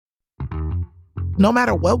No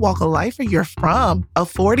matter what walk of life you're from, a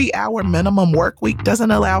 40-hour minimum work week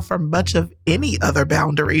doesn't allow for much of any other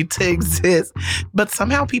boundary to exist. But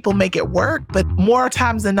somehow people make it work. But more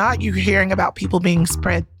times than not, you're hearing about people being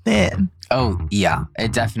spread thin. Oh, yeah,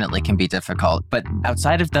 it definitely can be difficult. But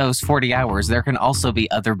outside of those 40 hours, there can also be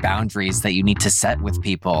other boundaries that you need to set with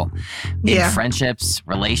people. In friendships,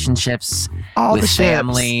 relationships, with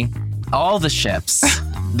family, all the ships.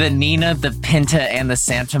 The Nina, the Pinta, and the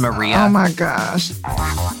Santa Maria. Oh my gosh.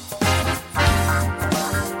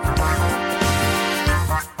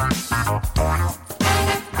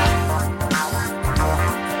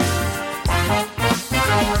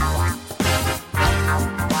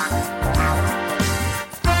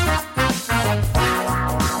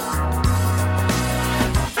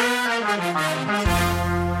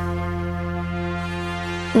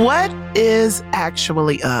 What is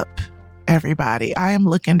actually up, everybody? I am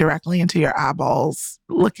looking directly into your eyeballs,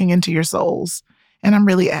 looking into your souls, and I'm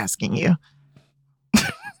really asking you.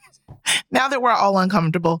 Now that we're all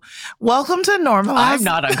uncomfortable, welcome to Normalize. I'm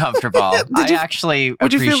not uncomfortable. I actually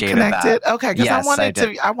appreciated you feel connected? that. Okay, because Yes,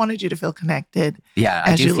 I wanted you to feel connected. Yeah,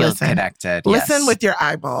 I do feel connected. Listen with your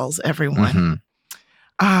eyeballs, everyone.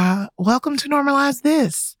 Welcome to Normalize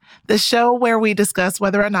This, the show where we discuss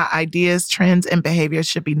whether or not ideas, trends, and behaviors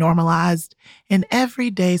should be normalized in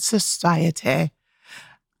everyday society.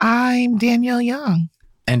 I'm Danielle Young.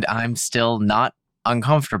 And I'm still not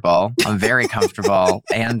uncomfortable. I'm very comfortable.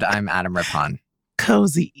 And I'm Adam Rippon.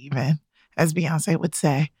 Cozy even, as Beyonce would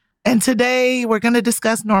say. And today we're going to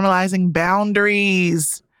discuss normalizing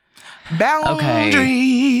boundaries.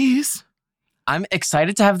 Boundaries. Okay. I'm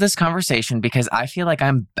excited to have this conversation because I feel like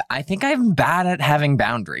I think I'm bad at having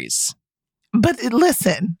boundaries. But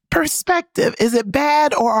listen, perspective. Is it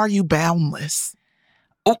bad or are you boundless?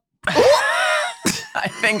 Oh. I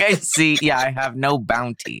think I see. Yeah, I have no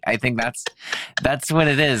bounty. I think that's what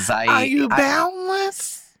it is. Are you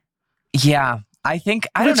boundless? Yeah, I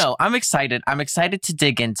don't know. I'm excited. I'm excited to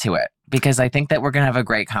dig into it because I think that we're going to have a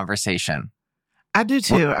great conversation. I do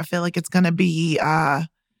too. I feel like it's going to be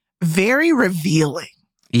very revealing.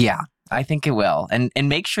 Yeah, I think it will. And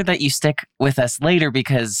make sure that you stick with us later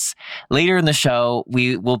because later in the show,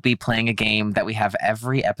 we will be playing a game that we have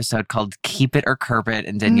every episode called Keep It or Curb It.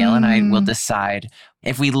 And Danielle and I will decide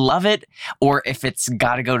if we love it or if it's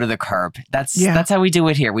got to go to the curb. That's how we do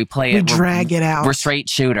it here. We play it. We drag it out. We're straight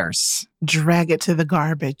shooters. Drag it to the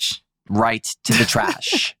garbage. Right to the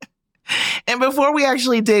trash. And before we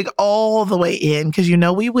actually dig all the way in, because you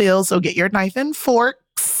know we will, so get your knife and forks.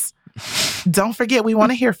 Don't forget, we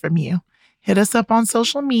want to hear from you. Hit us up on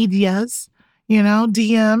social medias,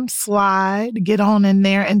 DM, slide, get on in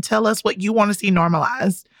there and tell us what you want to see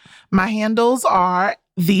normalized. My handles are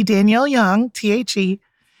the Danielle Young, THE,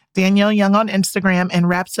 Danielle Young on Instagram, and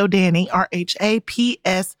Rapsodani,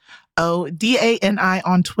 RHAPSODANI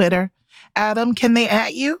on Twitter. Adam, can they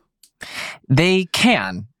at you? They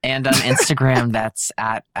can. And on Instagram, that's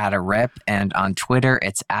at @AdaRip. And on Twitter,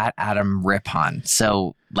 it's at Adam Rippon.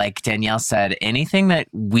 So like Danielle said, anything that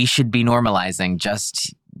we should be normalizing,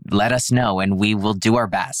 just let us know and we will do our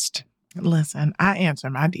best. Listen, I answer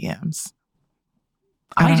my DMs.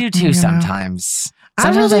 I do too sometimes.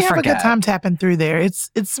 Sometimes I really I forget. have a good time tapping through there. It's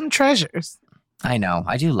some treasures. I know.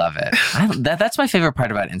 I do love it. That's my favorite part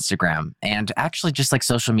about Instagram and actually just like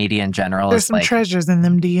social media in general. There's some treasures in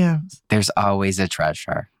them DMs. There's always a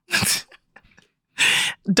treasure.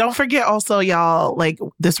 Don't forget also, y'all, like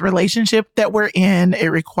this relationship that we're in, it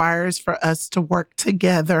requires for us to work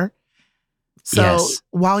together. So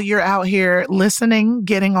while you're out here listening,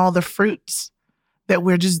 getting all the fruits that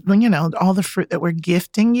we're just, all the fruit that we're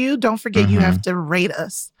gifting you, don't forget you have to rate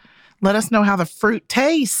us. Let us know how the fruit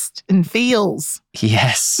tastes and feels.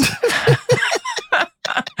 Yes.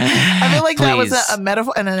 I feel like that was a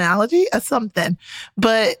metaphor, an analogy, or something.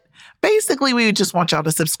 But basically, we just want y'all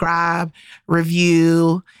to subscribe,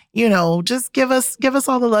 review, just give us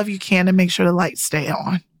all the love you can and make sure the lights stay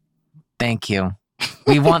on. Thank you.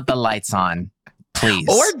 We want the lights on, please.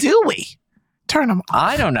 Or do we? Turn them off.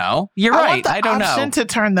 I don't know. You're right. I don't know. I want the option to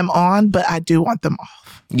turn them on, but I do want them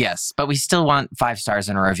off. Yes, but we still want 5 stars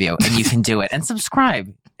in a review, and you can do it. And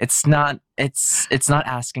subscribe. It's not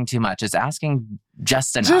asking too much. It's asking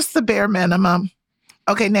just enough. Just the bare minimum.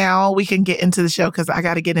 Okay, now we can get into the show because I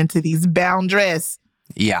got to get into these boundaries.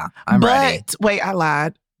 Yeah, I'm ready. But wait, I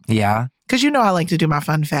lied. Yeah? Because I like to do my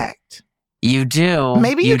fun fact. You do.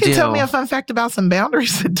 Maybe you can tell me a fun fact about some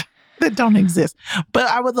boundaries that don't exist. But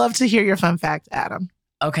I would love to hear your fun fact, Adam.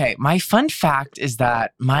 Okay, my fun fact is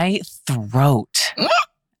that my throat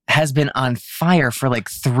has been on fire for like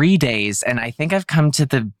 3 days, and I think I've come to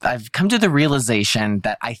the realization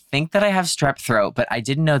that I think that I have strep throat, but I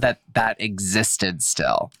didn't know that existed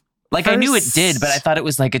still. Like, I knew it did, but I thought it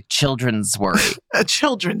was like a children's worry. A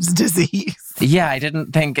children's disease. Yeah, I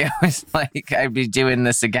didn't think it was like I'd be doing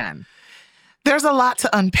this again. There's a lot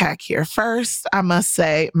to unpack here. First, I must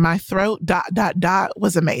say my throat ...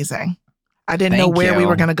 was amazing. I didn't know where we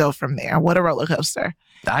were going to go from there. What a roller coaster.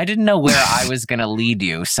 I didn't know where I was going to lead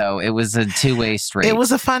you, so it was a two-way street. It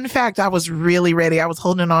was a fun fact. I was really ready. I was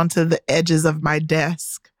holding on to the edges of my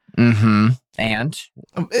desk. Mm-hmm. And?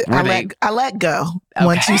 I let go. Okay.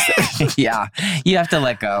 Once you said. Yeah, you have to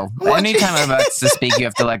let go. Anytime I'm about to speak, you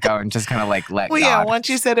have to let go and just kind of like let go. Well, yeah, once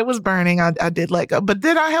you said it was burning, I did let go. But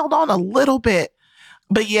then I held on a little bit.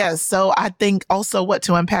 But yeah, so I think also what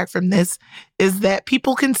to unpack from this is that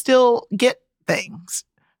people can still get things.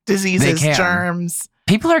 Diseases, germs.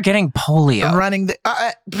 People are getting polio. Running the...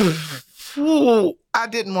 I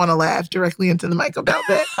didn't want to laugh directly into the mic about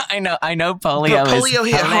that. I know polio is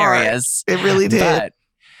hilarious. Hard. It really did. But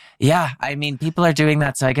yeah, I mean, people are doing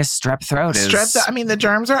that, so I guess strep throat is... I mean, the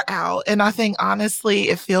germs are out, and I think, honestly,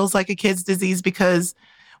 it feels like a kid's disease because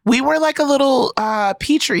we were like a little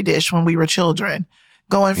petri dish when we were children,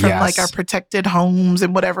 going from like our protected homes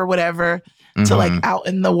and whatever, to like out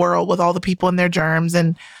in the world with all the people and their germs.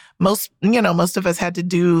 And most of us had to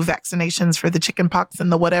do vaccinations for the chicken pox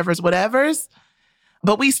and the whatevers.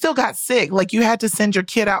 But we still got sick. Like, you had to send your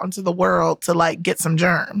kid out into the world to like get some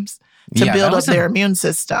germs to build up their immune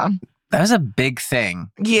system. That was a big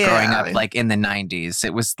thing growing up, like in the 90s.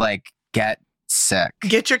 It was like, get sick.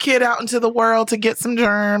 Get your kid out into the world to get some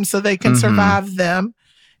germs so they can survive them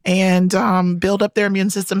and build up their immune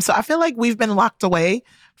system. So I feel like we've been locked away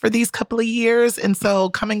for these couple of years. And so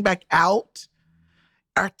coming back out,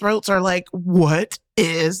 our throats are like, what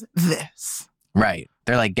is this? Right.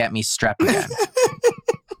 They're like, get me strep again.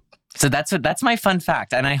 So that's my fun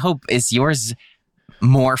fact. And I hope is yours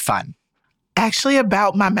more fun. Actually,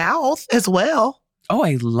 about my mouth as well. Oh,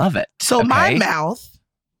 I love it. So my mouth, ...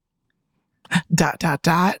 Yeah,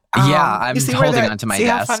 I'm holding onto my desk. See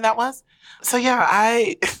how fun that was? So yeah,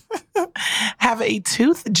 I have a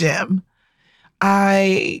tooth gem.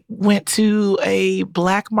 I went to a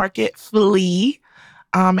black market flea,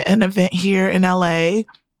 an event here in LA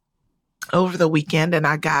over the weekend, and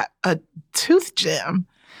I got a tooth gem,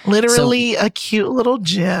 literally a cute little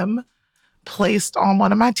gem placed on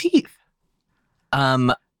one of my teeth.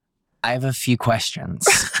 I have a few questions.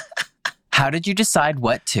 How did you decide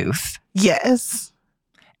what tooth? Yes.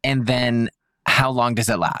 And then how long does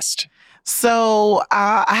it last? So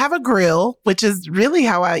I have a grill, which is really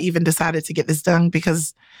how I even decided to get this done,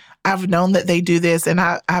 because I've known that they do this. And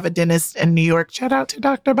I have a dentist in New York. Shout out to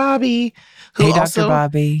Dr. Bobby. Hey, Dr.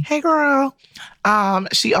 Bobby. Hey, girl.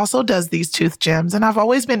 She also does these tooth gems. And I've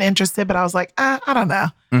always been interested, but I was like, I don't know.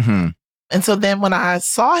 Mm-hmm. And so then when I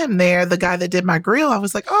saw him there, the guy that did my grill, I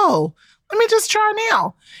was like, oh, let me just try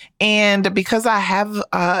now. And because I have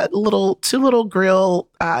two little grill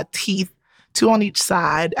teeth, 2 on each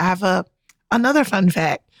side, I have another fun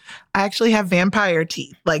fact. I actually have vampire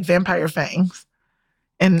teeth, like vampire fangs.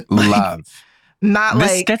 And love. Not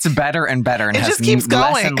this like... gets better and better and it has just keeps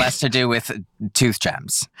going. Less and less to do with tooth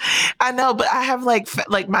gems. I know, but I have like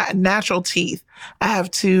my natural teeth. I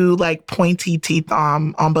have 2 like pointy teeth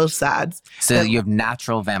on both sides. So you have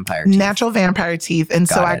natural vampire teeth. Natural vampire teeth.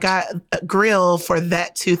 And I got a grill for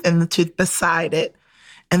that tooth and the tooth beside it.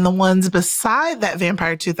 And the ones beside that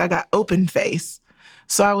vampire tooth, I got open face.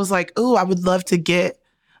 So I was like, ooh, I would love to get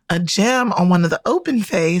a gem on one of the open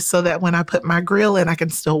face so that when I put my grill in, I can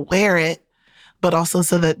still wear it, but also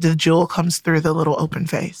so that the jewel comes through the little open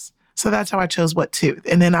face. So that's how I chose what tooth.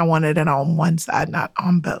 And then I wanted it on one side, not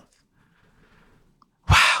on both.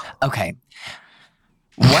 Wow. Okay.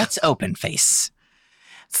 What's open face?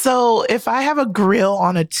 So if I have a grill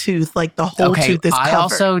on a tooth, like the whole tooth is covered. I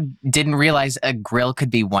also didn't realize a grill could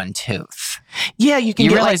be one tooth. Yeah, you can.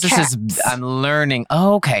 You get realize like this caps. is? I'm learning.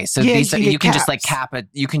 Oh, okay, so yeah, these you can just like cap it.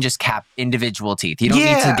 You can just cap individual teeth. You don't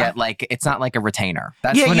need to get like it's not like a retainer.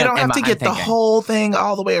 That's you don't have to get the whole thing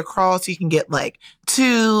all the way across. You can get like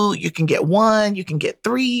 2. You can get 1. You can get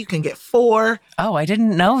 3. You can get 4. Oh, I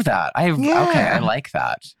didn't know that. Okay, I like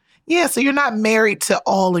that. Yeah, so you're not married to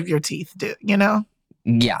all of your teeth, you know?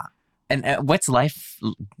 Yeah. And what's life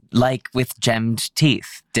like with gemmed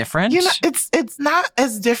teeth? Different? You know, it's not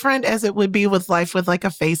as different as it would be with life with like a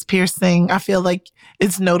face piercing. I feel like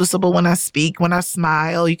it's noticeable when I speak, when I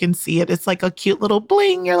smile. You can see it. It's like a cute little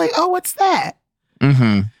bling. You're like, oh, what's that?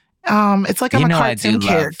 Mm-hmm. It's like I'm a cartoon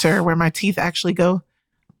character where my teeth actually go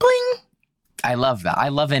bling. I love that. I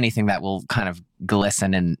love anything that will kind of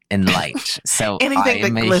glisten in light. So I Anything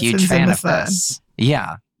am that a huge glistens in fan the of sun. this.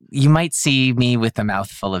 Yeah. You might see me with a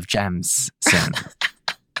mouthful of gems soon.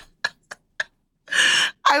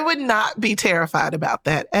 I would not be terrified about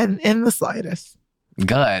that, and in the slightest.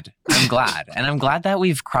 Good. I'm glad. And I'm glad that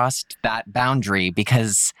we've crossed that boundary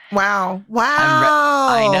because Wow.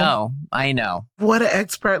 I know. What an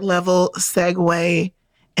expert level segue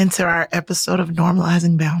into our episode of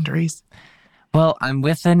Normalizing Boundaries. Well, I'm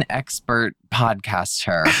with an expert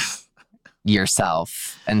podcaster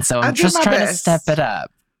yourself. And so I'm just trying to step it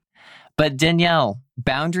up. But Danielle,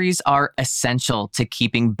 boundaries are essential to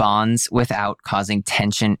keeping bonds without causing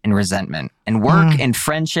tension and resentment. In work, in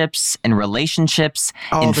friendships, in relationships,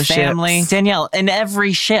 in family. Ships. Danielle, in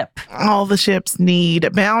every ship. All the ships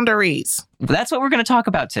need boundaries. That's what we're going to talk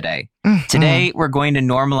about today. Today, we're going to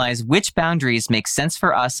normalize which boundaries make sense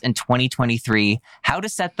for us in 2023, how to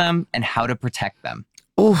set them, and how to protect them.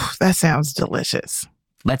 Ooh, that sounds delicious.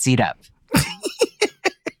 Let's eat up.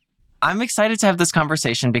 I'm excited to have this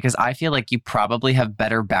conversation because I feel like you probably have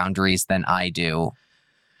better boundaries than I do.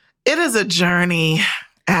 It is a journey,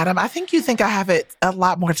 Adam. I think you think I have it a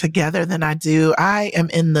lot more together than I do. I am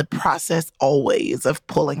in the process always of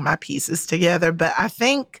pulling my pieces together, but I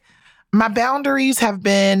think my boundaries have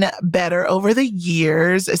been better over the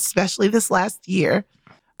years, especially this last year.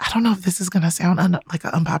 I don't know if this is going to sound like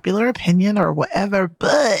an unpopular opinion or whatever,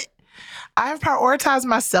 but I've prioritized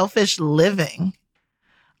my selfish living.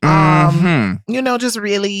 Just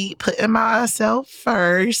really putting myself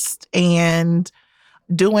first and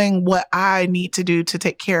doing what I need to do to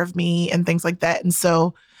take care of me and things like that. And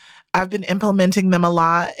so I've been implementing them a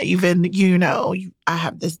lot. Even, I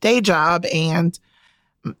have this day job, and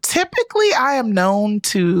typically I am known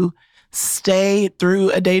to stay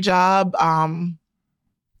through a day job,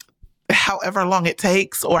 however long it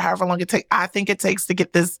takes I think it takes to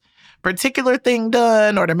get this particular thing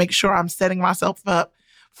done or to make sure I'm setting myself up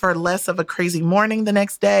for less of a crazy morning the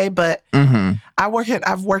next day. But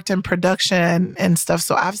I've worked in production and stuff,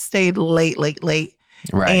 so I've stayed late.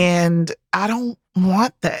 Right. And I don't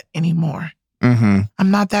want that anymore. I'm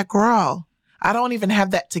not that girl. I don't even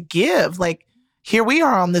have that to give. Like, here we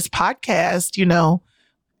are on this podcast,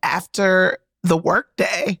 after the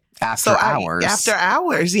workday. After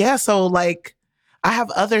hours. Yeah. So like, I have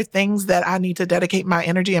other things that I need to dedicate my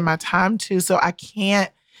energy and my time to. So I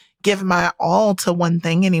can't give my all to one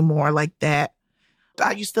thing anymore like that.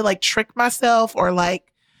 I used to like trick myself or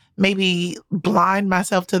like maybe blind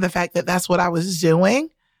myself to the fact that that's what I was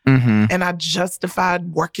doing. And I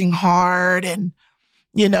justified working hard and,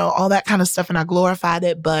 all that kind of stuff. And I glorified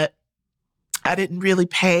it, but I didn't really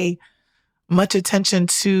pay much attention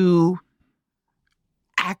to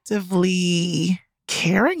actively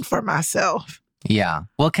caring for myself. Yeah.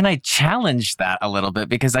 Well, can I challenge that a little bit?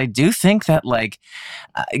 Because I do think that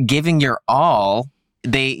giving your all,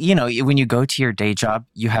 when you go to your day job,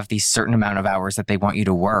 you have these certain amount of hours that they want you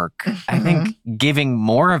to work. I think giving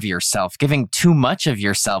more of yourself, giving too much of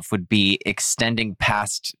yourself would be extending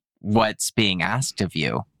past what's being asked of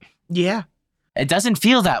you. Yeah. It doesn't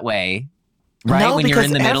feel that way, right? No, when you're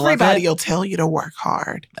in the middle of it. Everybody will tell you to work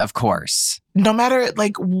hard. Of course. No matter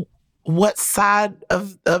what side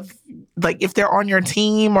of if they're on your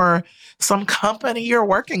team or some company you're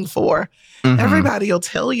working for, everybody will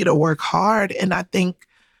tell you to work hard. And I think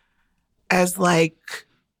as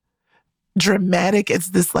dramatic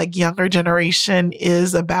as this younger generation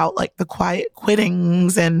is about the quiet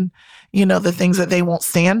quittings and, the things that they won't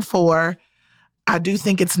stand for, I do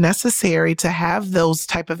think it's necessary to have those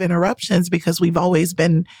type of interruptions because we've always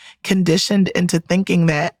been conditioned into thinking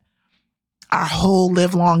that our whole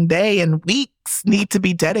live long day and weeks need to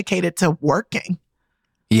be dedicated to working.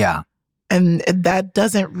 Yeah. And that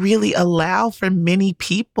doesn't really allow for many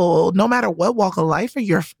people, no matter what walk of life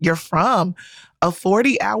you're from, a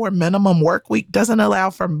 40-hour minimum work week doesn't allow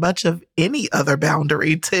for much of any other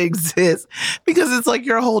boundary to exist because it's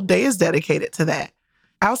your whole day is dedicated to that.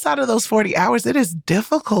 Outside of those 40 hours, it is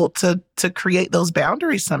difficult to create those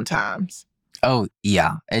boundaries sometimes. Oh,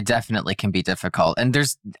 yeah, it definitely can be difficult. And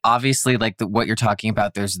there's obviously what you're talking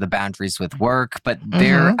about, there's the boundaries with work, but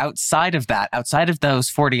there outside of that, outside of those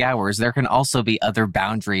 40 hours, there can also be other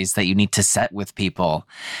boundaries that you need to set with people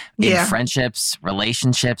in friendships,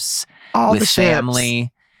 relationships, with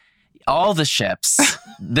family, all the ships,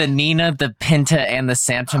 the Nina, the Pinta, and the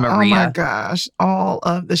Santa Maria. Oh my gosh, all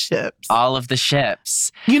of the ships. All of the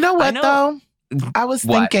ships. You know what though? I was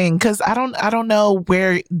thinking, because I don't know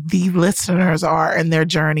where the listeners are in their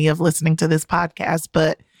journey of listening to this podcast,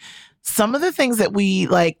 but some of the things that we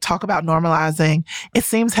like talk about normalizing, it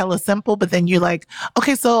seems hella simple, but then you're like,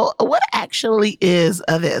 okay, so what actually is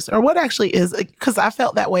this? Or what actually is, because I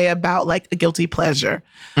felt that way about like a guilty pleasure,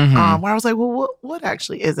 where I was like, well, what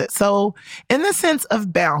actually is it? So in the sense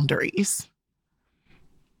of boundaries,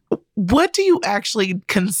 what do you actually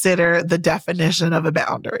consider the definition of a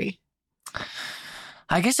boundary?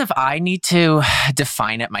 I guess if I need to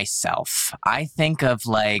define it myself, I think of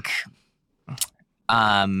like,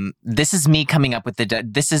 this is me coming up with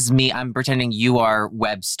this is me. I'm pretending you are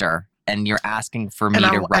Webster and you're asking for me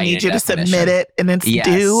to write I need you definition. to submit it, and it's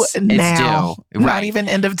due now. It's due. Not even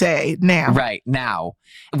end of day, now. Right, now.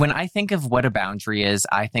 When I think of what a boundary is,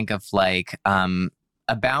 I think of like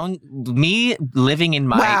me living in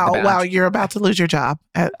my Wow, you're about to lose your job.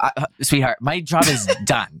 Sweetheart, my job is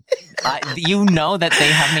done. You know that they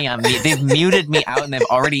have me on mute. They've muted me out and they've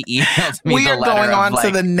already emailed me we the are letter going on like,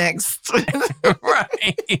 to the next.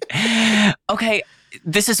 Right. Okay,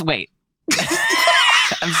 wait.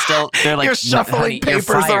 I'm still, they're like, you're shuffling honey, papers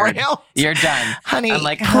you're fired. around. You're done. Honey, I'm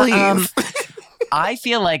like, please. I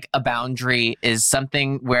feel like a boundary is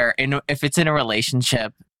something where if it's in a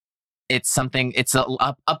relationship, it's something, it's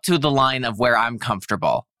up to the line of where I'm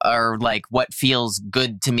comfortable or like what feels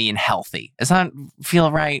good to me and healthy. Does that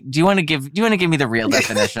feel right? Do you want to give me the real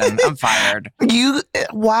definition? I'm fired.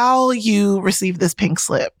 While you receive this pink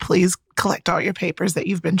slip, please collect all your papers that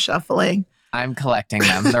you've been shuffling. I'm collecting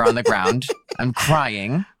them. They're on the ground. I'm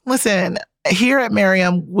crying. Listen, here at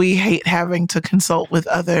Miriam, we hate having to consult with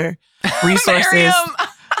other resources.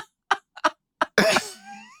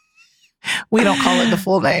 We don't call it the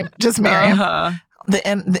full name, just Miriam. On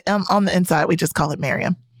the inside, we just call it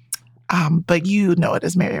Miriam. But you know it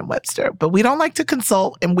as Merriam-Webster. But we don't like to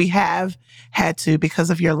consult, and we have had to because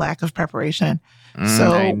of your lack of preparation.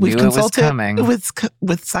 So we've consulted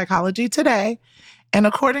with Psychology Today, and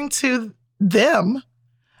according to them,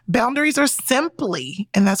 boundaries are simply,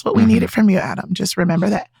 and that's what we needed from you, Adam. Just remember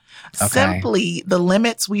that. Okay. Simply the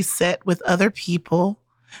limits we set with other people,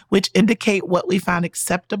 which indicate what we find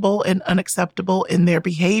acceptable and unacceptable in their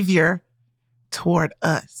behavior toward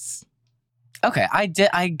us. Okay,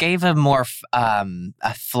 I gave a more a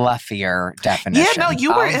fluffier definition. Yeah, no,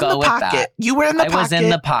 you were in the pocket. You were in the pocket. I was in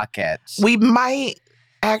the pocket. We might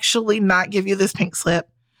actually not give you this pink slip.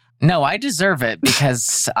 No, I deserve it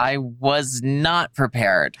because I was not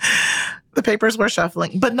prepared. The papers were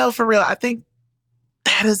shuffling. But no, for real, I think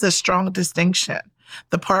that is a strong distinction.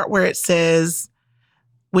 The part where it says,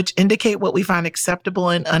 which indicate what we find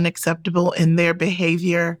acceptable and unacceptable in their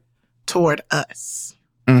behavior toward us.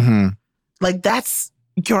 Mm-hmm. Like, that's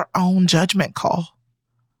your own judgment call.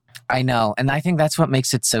 I know. And I think that's what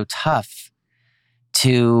makes it so tough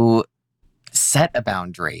to set a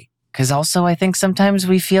boundary. Because also, I think sometimes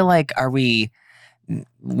we feel like,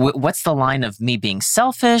 what's the line of me being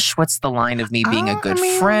selfish? What's the line of me being a good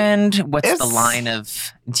friend? What's the line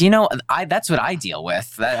of, do you know, that's what I deal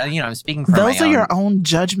with. I'm speaking from those are your own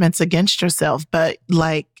judgments against yourself. But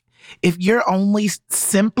like, if you're only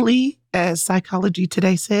simply, as Psychology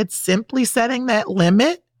Today said, simply setting that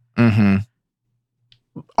limit,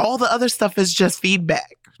 all the other stuff is just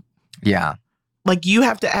feedback. Yeah. Like, you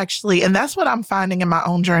have to actually, and that's what I'm finding in my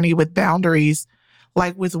own journey with boundaries,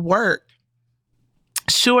 like with work.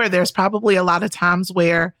 Sure, there's probably a lot of times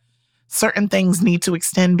where certain things need to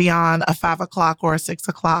extend beyond a 5 o'clock or a 6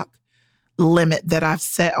 o'clock limit that I've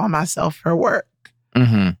set on myself for work.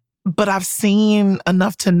 But I've seen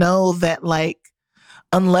enough to know that, like,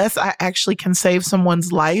 unless I actually can save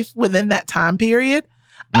someone's life within that time period,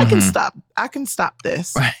 I can stop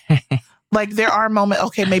this. Like, there are moments,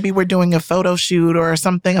 okay, maybe we're doing a photo shoot or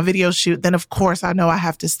something, a video shoot, then of course I know I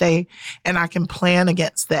have to stay and I can plan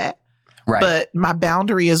against that. Right. But my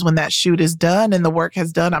boundary is when that shoot is done and the work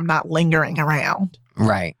has done, I'm not lingering around.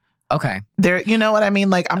 Right. Okay. There, you know what I mean?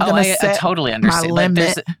 Like, I'm going to set I totally understand. my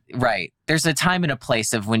limit. There's a time and a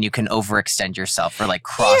place of when you can overextend yourself or like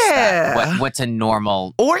cross that. What's a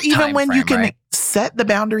normal or even when frame, you can set the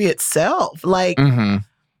boundary itself. Like,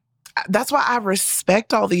 that's why I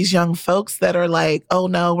respect all these young folks that are like, oh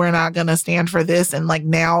no, we're not going to stand for this. And like,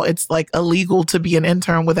 now it's like illegal to be an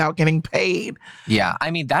intern without getting paid. Yeah.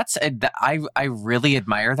 I mean, I really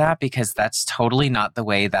admire that because that's totally not the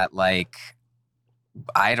way that, like,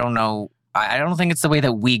 I don't know. I don't think it's the way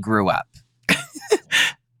that we grew up.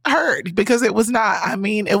 Heard, because it was not. I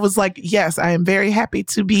mean, it was like, yes, I am very happy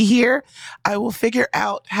to be here. I will figure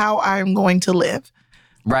out how I'm going to live.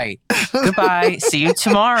 Right. Goodbye. See you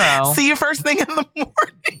tomorrow. See you first thing in the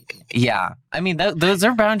morning. Yeah. I mean, those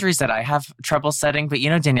are boundaries that I have trouble setting. But,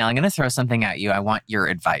 Danielle, I'm going to throw something at you. I want your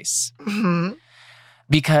advice.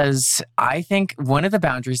 Because I think one of the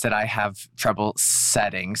boundaries that I have trouble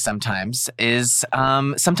setting sometimes is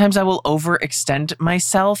sometimes I will overextend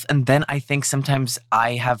myself. And then I think sometimes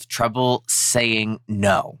I have trouble saying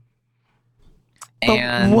no. But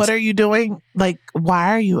And what are you doing? Like,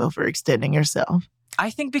 why are you overextending yourself? I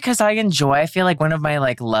think because I feel like one of my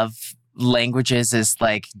like love languages is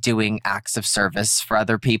like doing acts of service for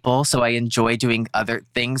other people. So I enjoy doing other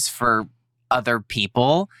things for other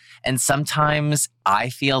people. And sometimes I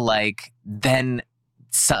feel like then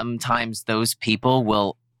sometimes those people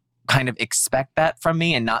will kind of expect that from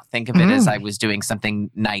me and not think of it as I was doing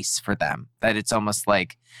something nice for them. That it's almost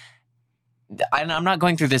like, and I'm not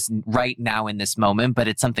going through this right now in this moment, but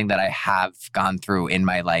it's something that I have gone through in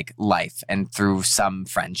my like life and through some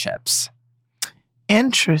friendships.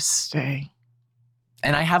 Interesting.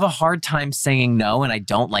 And I have a hard time saying no, and I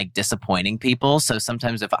don't like disappointing people. So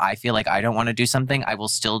sometimes if I feel like I don't want to do something, I will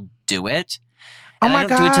still do it. And oh my I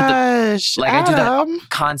don't do it to gosh, the, like Adam, I do that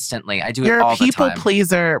constantly. I do you're it all a people the time.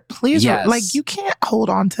 pleaser. Please, Yes. like you can't hold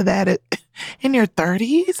on to that in your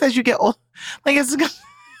 30s as you get old. Like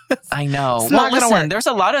I know. It's Well, not gonna listen, work. there's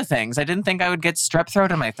a lot of things. I didn't think I would get strep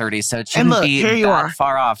throat in my 30s, so it And shouldn't look, be here you that are.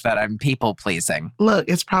 far off that I'm people pleasing. Look,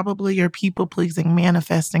 it's probably your people pleasing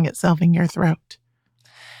manifesting itself in your throat.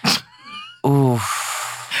 Ooh.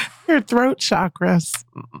 Your throat chakras.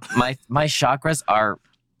 My chakras are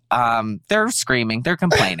they're screaming, they're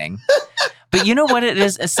complaining. But you know what it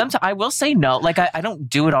is? Sometimes I will say no. Like I don't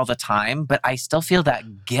do it all the time, but I still feel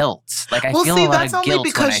that guilt. Like I feel a lot that's of only guilt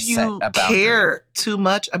because when I set you a boundary. care too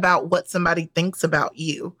much about what somebody thinks about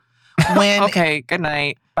you. When Okay, good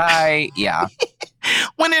night. Bye. Yeah.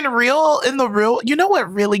 when in the real, you know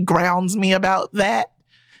what really grounds me about that?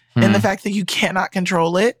 And the fact that you cannot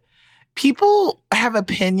control it. People have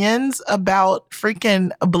opinions about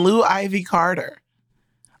freaking Blue Ivy Carter.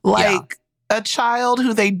 Like a child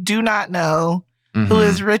who they do not know, who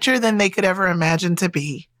is richer than they could ever imagine to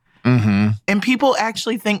be. And people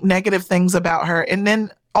actually think negative things about her. And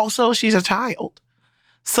then also she's a child.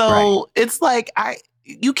 So it's like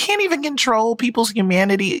you can't even control people's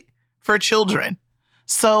humanity for children.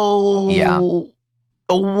 So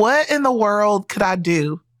what in the world could I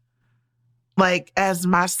do? Like as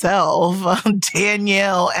myself,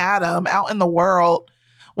 Danielle, Adam, out in the world,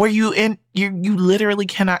 where you literally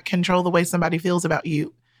cannot control the way somebody feels about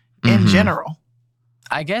you in general.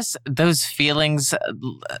 I guess those feelings.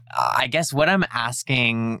 I guess what I'm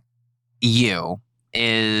asking you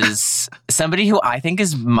is somebody who I think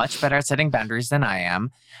is much better at setting boundaries than I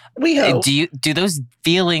am. We hope. Do those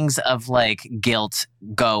feelings of like guilt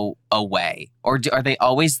go away, or are they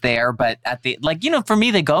always there? But at the for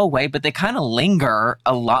me, they go away, but they kind of linger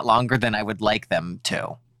a lot longer than I would like them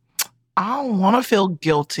to. I don't want to feel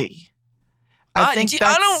guilty. I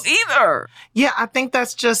don't either. Yeah, I think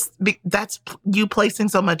that's that's you placing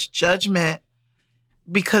so much judgment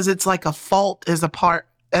because it's like a fault is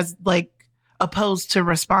opposed to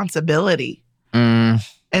responsibility.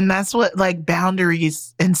 And that's what like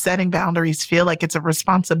boundaries and setting boundaries feel like. It's a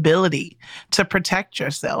responsibility to protect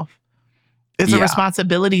yourself. It's a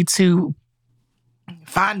responsibility to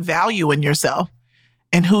find value in yourself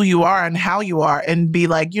and who you are and how you are and be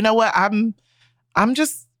like, you know what?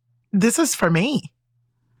 This is for me.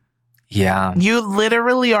 Yeah. You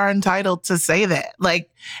literally are entitled to say that. Like,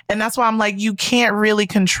 and that's why I'm like, you can't really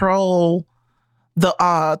control the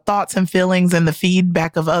thoughts and feelings and the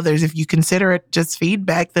feedback of others. If you consider it just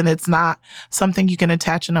feedback, then it's not something you can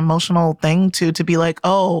attach an emotional thing to be like,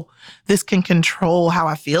 oh, this can control how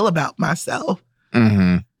I feel about myself.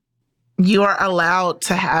 You are allowed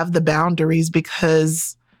to have the boundaries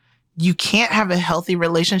because you can't have a healthy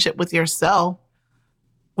relationship with yourself,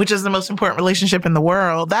 which is the most important relationship in the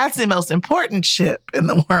world. That's the most important ship in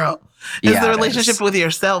the world. Is the relationship with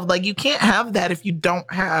yourself. Like you can't have that if you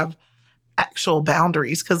don't have actual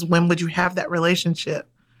boundaries, because when would you have that relationship?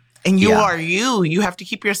 And you are you have to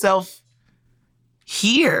keep yourself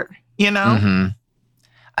here, you know?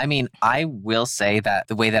 I mean, I will say that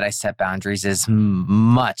the way that I set boundaries is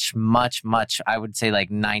much, much, much, I would say like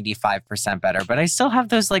 95% better. But I still have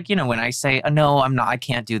those like, when I say, no, I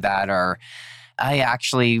can't do that. Or I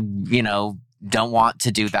actually, don't want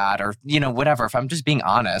to do that, or, whatever. If I'm just being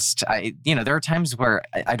honest, there are times where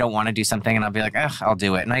I don't want to do something and I'll be like, I'll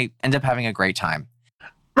do it. And I end up having a great time.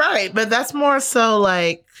 Right. But that's more so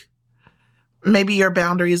like maybe your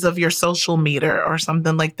boundaries of your social meter or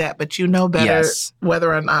something like that. But you know better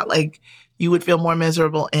whether or not like you would feel more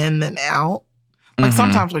miserable in than out. Like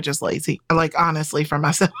sometimes we're just lazy. Like honestly, for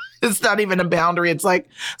myself, it's not even a boundary. It's like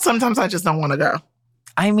sometimes I just don't want to go.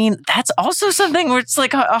 I mean, that's also something where it's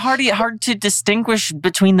like hard to distinguish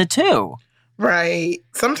between the two. Right.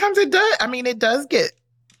 Sometimes it does. I mean, it does get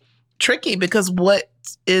tricky because what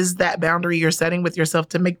is that boundary you're setting with yourself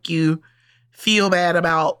to make you feel bad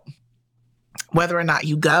about whether or not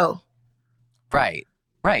you go? Right.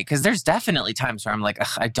 Right. Because there's definitely times where I'm like,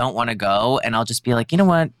 "Ugh, I don't want to go." And I'll just be like, you know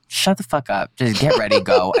what? Shut the fuck up. Just get ready,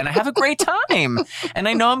 go. And I have a great time. And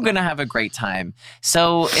I know I'm going to have a great time.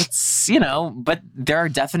 So it's, but there are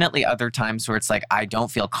definitely other times where it's like, I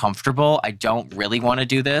don't feel comfortable. I don't really want to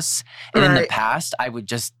do this. And in the Right. past, I would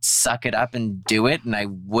just suck it up and do it. And I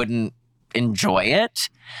wouldn't enjoy it.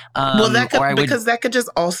 Well, that could, or I would, because that could just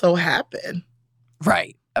also happen.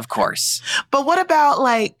 right. Of course. But what about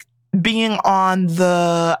like being on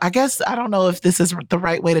the, I guess, I don't know if this is the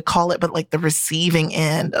right way to call it, but like the receiving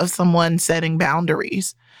end of someone setting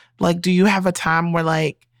boundaries? Like, do you have a time where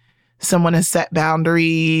like someone has set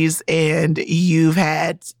boundaries and you've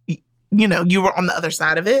had, you were on the other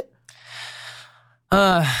side of it?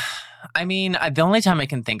 I mean, the only time I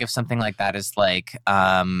can think of something like that is like,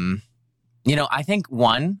 I think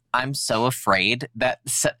one, I'm so afraid that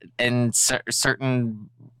in certain,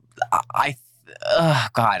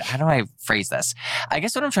 God, how do I phrase this? I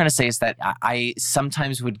guess what I'm trying to say is that I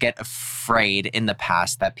sometimes would get afraid in the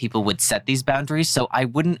past that people would set these boundaries. So I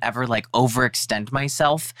wouldn't ever like overextend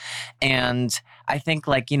myself. And I think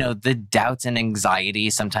like, the doubts and anxiety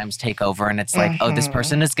sometimes take over and it's like, oh, this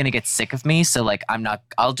person is going to get sick of me. So like,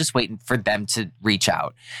 I'll just wait for them to reach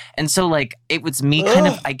out. And so like, it was me kind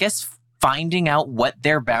of, I guess, finding out what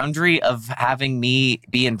their boundary of having me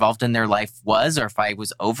be involved in their life was, or if I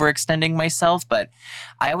was overextending myself. But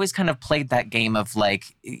I always kind of played that game of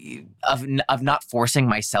like, of not forcing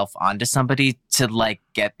myself onto somebody to like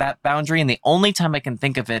get that boundary. And the only time I can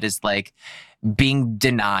think of it is like being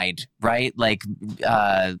denied, right? Like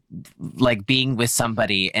being with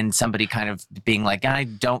somebody and somebody kind of being like, I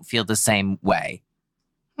don't feel the same way.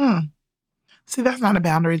 See, that's not a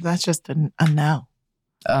boundary. That's just a no.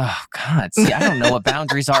 Oh, God. See, I don't know what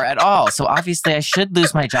boundaries are at all. So obviously I should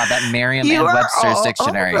lose my job at Merriam-Webster's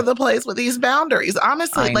dictionary. All over the place with these boundaries.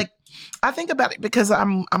 Honestly, I think about it because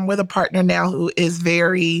I'm with a partner now who is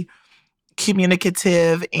very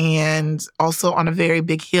communicative and also on a very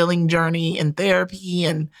big healing journey in therapy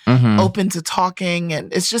and open to talking.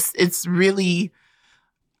 And it's really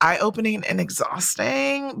eye-opening and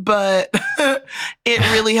exhausting, but it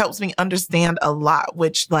really helps me understand a lot,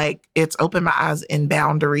 which like it's opened my eyes in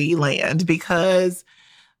boundary land because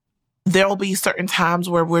there'll be certain times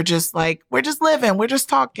where we're just living, we're just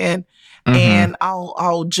talking. And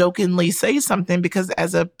I'll jokingly say something because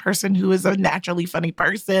as a person who is a naturally funny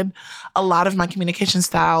person, a lot of my communication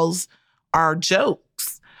styles are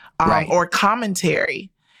jokes or commentary.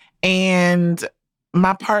 And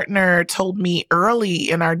my partner told me early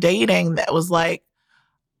in our dating that was like,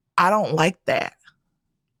 I don't like that.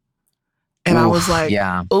 And I was like,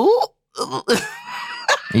 ooh.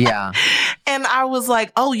 Yeah. And I was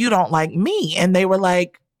like, oh, you don't like me. And they were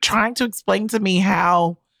like trying to explain to me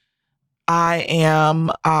how I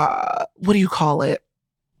am, what do you call it?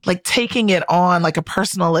 Like taking it on like a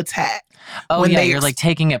personal attack. Oh, yeah, you're like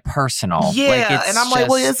taking it personal. Yeah. Like, and I'm like,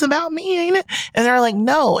 well, it's about me, ain't it? And they're like,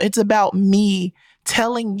 no, it's about me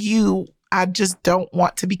telling you I just don't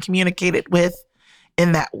want to be communicated with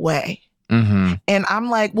in that way. And I'm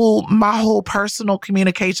like, well, my whole personal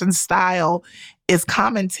communication style is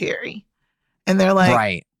commentary. And they're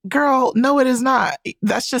like, girl, no, it is not.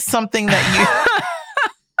 That's just something that you...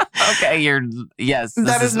 Okay,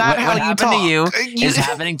 that is not how you talk. To you is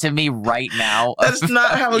happening to me right now. That's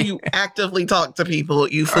not how you actively talk to people,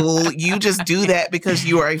 you fool. You just do that because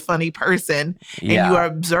you are a funny person and you are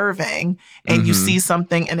observing and you see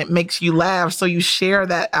something and it makes you laugh. So you share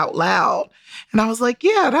that out loud. And I was like,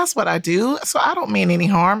 yeah, that's what I do. So I don't mean any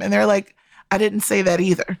harm. And they're like, I didn't say that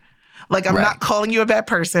either. Like, I'm not calling you a bad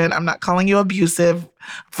person. I'm not calling you abusive,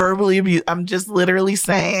 verbally abusive. I'm just literally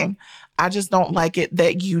saying, I just don't like it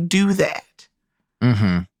that you do that.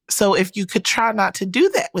 So if you could try not to do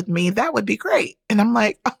that with me, that would be great. And I'm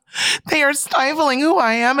like, oh, they are stifling who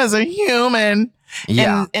I am as a human.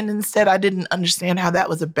 Yeah. And instead, I didn't understand how that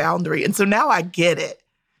was a boundary. And so now I get it.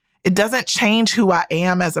 It doesn't change who I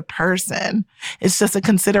am as a person. It's just a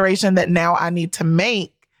consideration that now I need to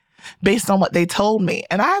make based on what they told me.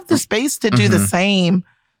 And I have the space to do the same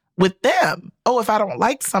with them. Oh, if I don't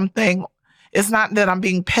like something, it's not that I'm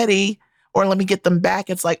being petty or let me get them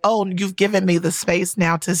back. It's like, oh, you've given me the space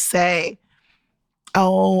now to say,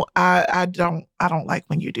 oh, I don't like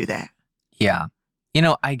when you do that. Yeah.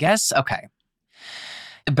 I guess, okay.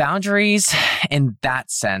 Boundaries in that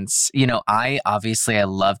sense, I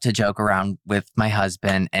love to joke around with my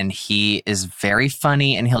husband, and he is very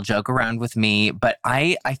funny and he'll joke around with me. But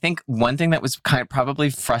I think one thing that was probably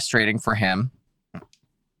frustrating for him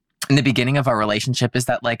in the beginning of our relationship is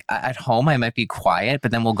that like at home I might be quiet,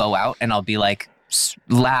 but then we'll go out and I'll be like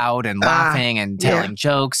loud and laughing and telling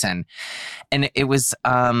jokes. And it was,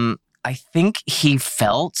 I think he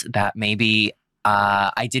felt that maybe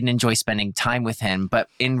I didn't enjoy spending time with him, but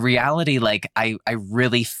in reality, like I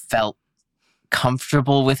really felt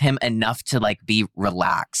comfortable with him enough to like be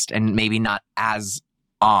relaxed and maybe not as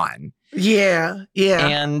on. Yeah.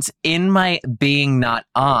 And in my being not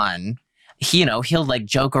on, he'll like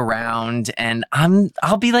joke around and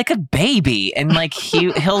I'll be like a baby and like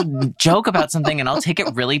he'll joke about something and I'll take it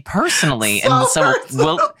really personally. I'm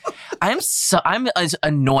as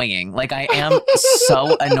annoying. Like I am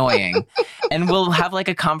so annoying. And we'll have like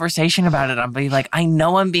a conversation about it. I'll be like, I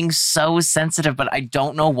know I'm being so sensitive, but I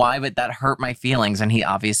don't know why, but that hurt my feelings. And he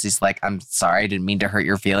obviously is like, I'm sorry, I didn't mean to hurt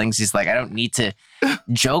your feelings. He's like, I don't need to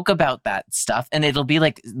joke about that stuff. And it'll be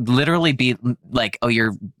like, literally be like, oh,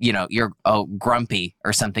 you're grumpy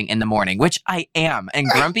or something in the morning, which I am. And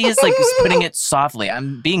grumpy is like putting it softly.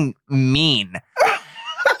 I'm being mean.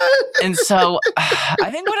 And so I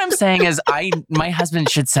think what I'm saying is my husband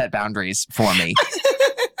should set boundaries for me.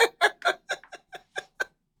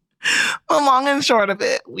 Well, long and short of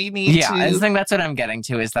it, we need to. Yeah, I think that's what I'm getting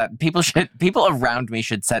to is that people around me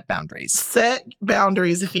should set boundaries. Set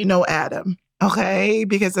boundaries if you know Adam, okay?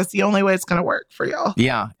 Because that's the only way it's going to work for y'all.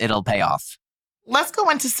 Yeah, it'll pay off. Let's go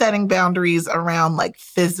into setting boundaries around like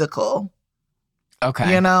physical.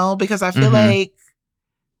 Okay. Because I feel like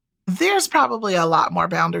there's probably a lot more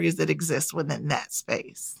boundaries that exist within that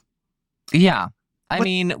space. Yeah. I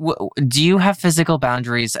mean, do you have physical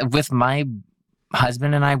boundaries? With my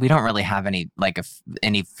husband and I, we don't really have any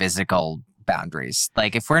physical boundaries.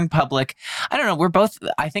 Like if we're in public, I don't know,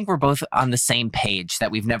 I think we're both on the same page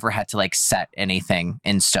that we've never had to like set anything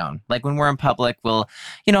in stone. Like when we're in public, we'll,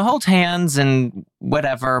 hold hands and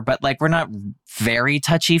whatever, but like we're not very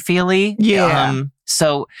touchy-feely. Yeah.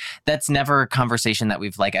 So that's never a conversation that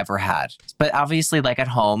we've like ever had. But obviously like at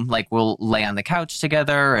home, like we'll lay on the couch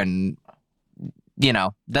together and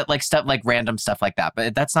that like stuff, like random stuff like that.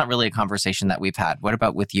 But that's not really a conversation that we've had. What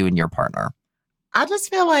about with you and your partner? I just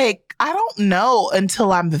feel like I don't know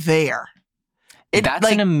until I'm there. That's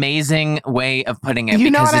like, an amazing way of putting it.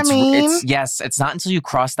 You know what I mean? It's not until you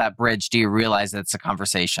cross that bridge do you realize that it's a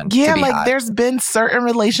conversation. Yeah, like there's been certain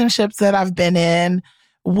relationships that I've been in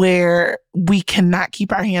where we cannot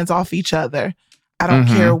keep our hands off each other. I don't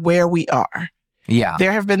care where we are. Yeah.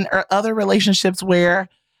 There have been other relationships where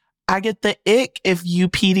I get the ick if you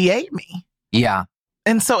PDA me. Yeah.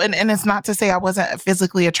 And so, and it's not to say I wasn't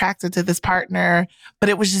physically attracted to this partner, but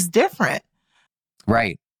it was just different.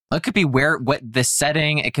 Right. It could be what the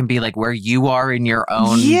setting, it can be like where you are in your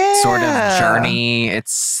own sort of journey.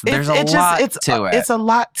 There's a lot to it. It's a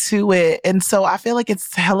lot to it. And so I feel like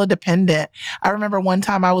it's hella dependent. I remember one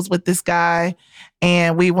time I was with this guy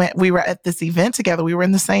and we were at this event together. We were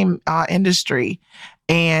in the same industry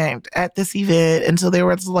and at this event. And so there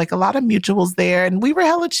was like a lot of mutuals there and we were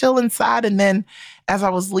hella chill inside. And then as I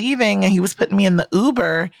was leaving and he was putting me in the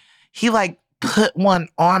Uber, he like put one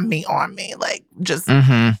on me, like just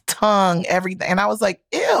tongue, everything. And I was like,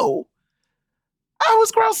 ew. I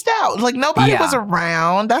was grossed out. Like nobody was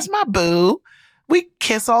around. That's my boo. We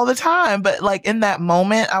kiss all the time. But like in that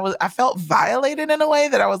moment, I felt violated in a way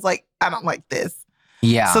that I was like, I don't like this.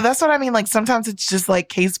 Yeah. So that's what I mean. Like sometimes it's just like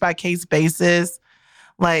case by case basis.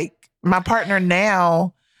 Like my partner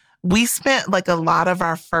now, we spent like a lot of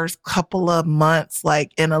our first couple of months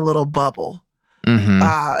like in a little bubble. In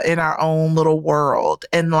our own little world.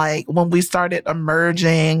 And like when we started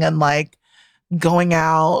emerging and like going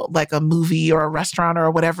out like a movie or a restaurant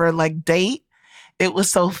or whatever, like date, it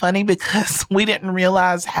was so funny because we didn't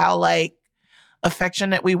realize how like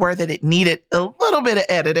affectionate we were that it needed a little bit of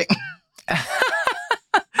editing.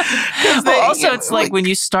 Well, also it's like when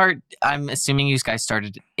you start, I'm assuming you guys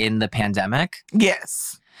started in the pandemic.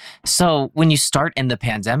 Yes. So when you start in the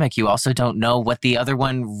pandemic, you also don't know what the other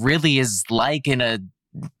one really is like in a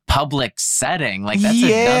public setting. Like that's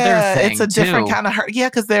another thing. It's a different kind of hurt. Yeah,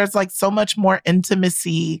 because there's like so much more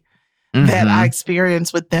intimacy that I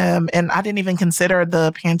experienced with them. And I didn't even consider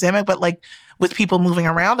the pandemic, but like with people moving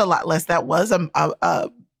around a lot less, that was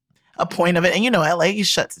a point of it. And LA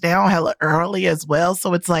shuts down hella early as well.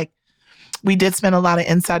 So it's like we did spend a lot of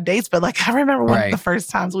inside dates, but like I remember one of the first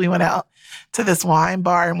times we went out to this wine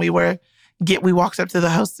bar and we were, we walked up to the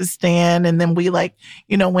hostess stand, and then we like,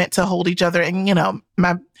 went to hold each other. And,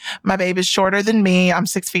 my baby's shorter than me. I'm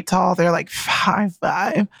 6 feet tall. They're like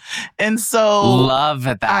 5'5". And so Love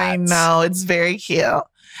that. I know, it's very cute.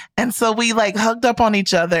 And so we like hugged up on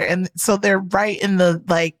each other. And so they're right in the,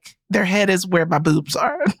 like, their head is where my boobs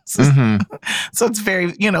are. So it's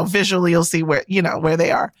very, visually you'll see where, where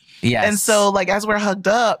they are. Yes. And so like, as we're hugged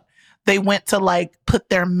up, they went to like put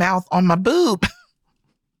their mouth on my boob.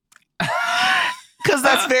 Because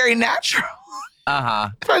that's very natural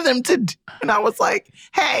for them to do. And I was like,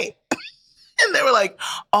 hey. And they were like,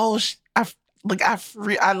 oh, I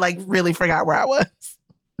really forgot where I was.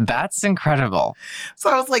 That's incredible. So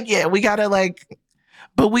I was like, yeah, we got to like,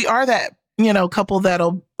 but we are that, couple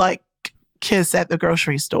that'll like kiss at the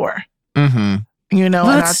grocery store. Well,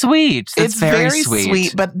 that's sweet. That's it's very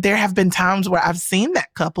sweet. But there have been times where I've seen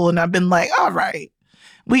that couple and I've been like, all right,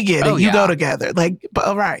 we get it. You go together. Like, but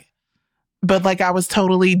all right. But like I was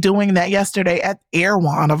totally doing that yesterday at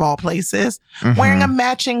Erewhon of all places, wearing a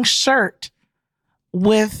matching shirt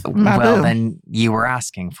with my boo. Well, then you were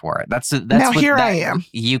asking for it. That's now here I am.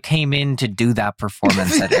 You came in to do that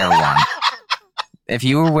performance at Erewhon. If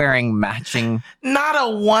you were wearing matching, not a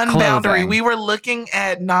one clothing. Boundary. We were looking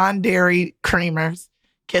at non-dairy creamers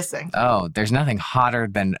kissing. Oh, there's nothing hotter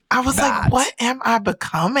than I was that. like, what am I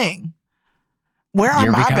becoming? Where are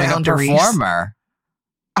You're my becoming boundaries? A performer.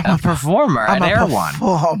 A performer at Erewhon.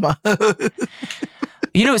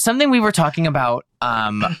 Something we were talking about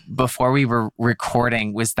before we were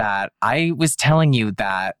recording was that I was telling you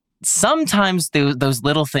that sometimes those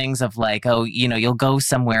little things of like, oh, you'll go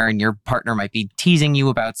somewhere and your partner might be teasing you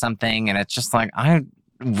about something. And it's just like, I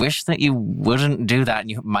wish that you wouldn't do that. And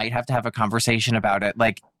you might have to have a conversation about it.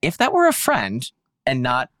 Like if that were a friend and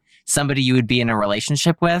not somebody you would be in a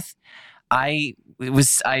relationship with, I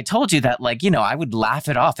told you that, like, I would laugh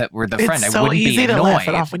it off if we're the friend. It's I so wouldn't easy be annoyed. to laugh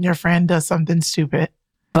it off when your friend does something stupid.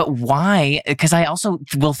 But why? Because I also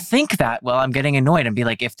will think that, well, I'm getting annoyed and be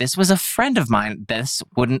like, if this was a friend of mine, this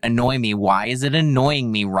wouldn't annoy me. Why is it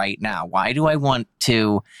annoying me right now? Why do I want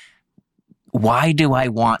to,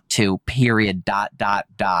 period, ...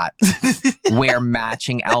 wear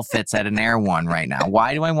matching outfits at an Erewhon right now?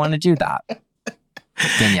 Why do I want to do that?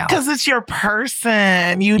 Danielle. Because it's your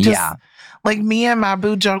person. You just... Yeah. Like me and my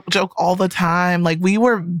boo joke all the time. Like we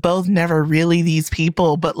were both never really these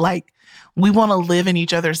people, but like we want to live in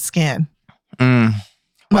each other's skin. Wow.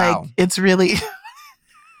 Like it's really...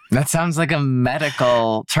 That sounds like a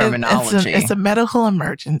medical terminology. It's a medical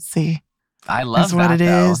emergency. I love That's what it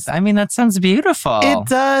is. I mean, that sounds beautiful. It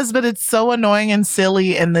does, but it's so annoying and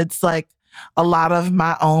silly. And it's like a lot of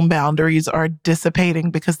my own boundaries are dissipating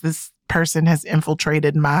because this person has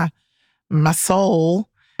infiltrated my soul.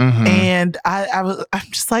 And I'm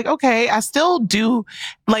just like, okay, I still do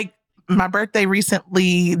like my birthday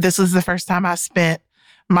recently. This was the first time I spent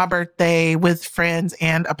my birthday with friends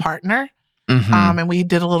and a partner. And we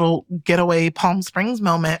did a little getaway Palm Springs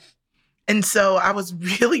moment. And so I was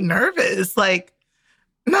really nervous. Like,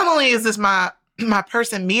 not only is this my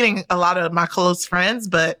person meeting a lot of my close friends,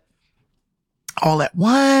 but all at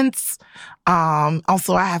once.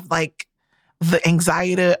 Also, I have like the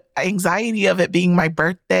anxiety of it being my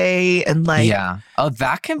birthday and like,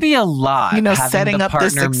 that can be a lot. Setting up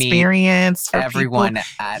this experience for everyone people.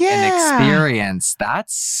 At an experience.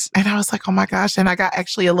 And I was like, oh my gosh. And I got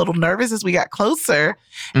actually a little nervous as we got closer.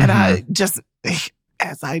 And I just,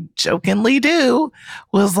 as I jokingly do,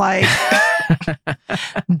 was like,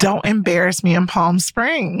 don't embarrass me in Palm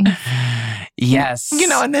Springs. Yes.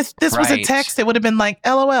 And this was a text. It would have been like,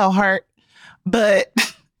 LOL, heart. But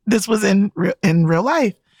this was in real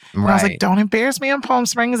life. And I was like, don't embarrass me in Palm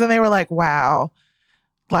Springs. And they were like, wow,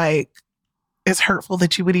 like, it's hurtful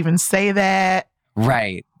that you would even say that.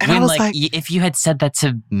 Right. And when, I was like, if you had said that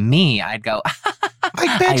to me, I'd go, like,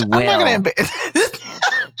 bitch, I'm not going to embarrass.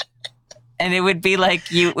 And it would be like,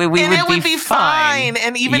 it would be fine.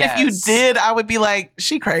 And even if you did, I would be like,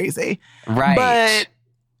 she crazy. Right. But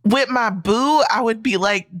with my boo, I would be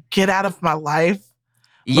like, get out of my life.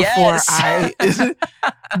 Before I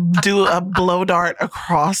do a blow dart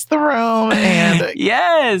across the room and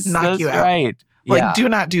knock you out. Right. Like, do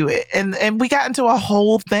not do it. And we got into a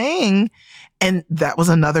whole thing. And that was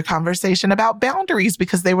another conversation about boundaries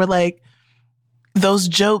because they were like, those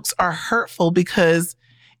jokes are hurtful because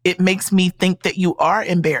it makes me think that you are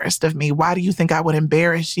embarrassed of me. Why do you think I would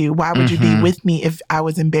embarrass you? Why would you be with me if I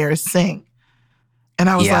was embarrassing? And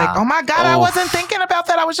I was like, oh my God, I wasn't thinking about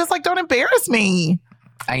that. I was just like, don't embarrass me.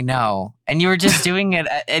 I know. And you were just doing it.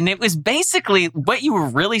 And it was basically what you were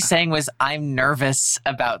really saying was, I'm nervous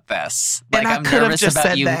about this. Like, and I I'm could have nervous just about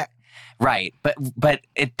said you. That. Right. But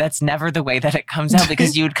that's never the way that it comes out,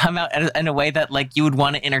 because you would come out in a way that like you would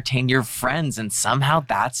want to entertain your friends. And somehow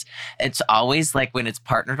it's always like when it's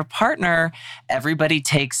partner to partner, everybody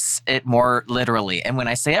takes it more literally. And when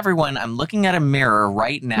I say everyone, I'm looking at a mirror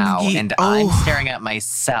right now and I'm staring at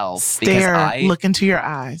myself. Look into your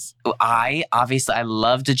eyes. I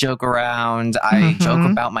love to joke around. I joke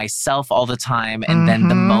about myself all the time. And then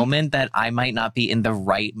the moment that I might not be in the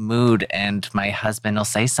right mood and my husband will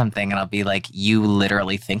say something and I'll be like, you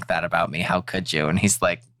literally think that about me. How could you? And he's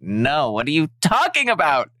like, no, what are you talking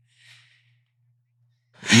about?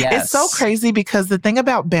 Yes. It's so crazy because the thing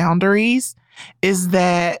about boundaries is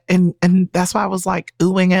that, and that's why I was like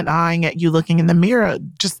oohing and eyeing at you looking in the mirror.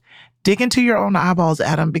 Just dig into your own eyeballs,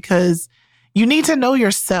 Adam, because you need to know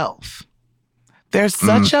yourself. There's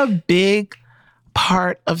such a big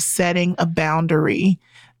part of setting a boundary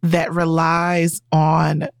that relies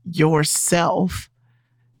on yourself,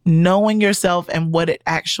 knowing yourself and what it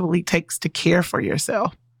actually takes to care for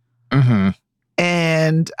yourself.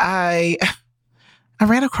 And I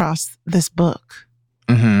ran across this book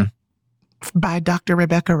by Dr.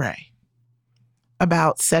 Rebecca Ray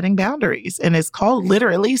about setting boundaries. And it's called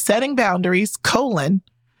literally Setting Boundaries,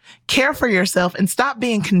 Care for Yourself and Stop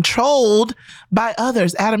Being Controlled by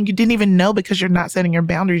Others. Adam, you didn't even know because you're not setting your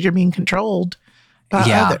boundaries, you're being controlled by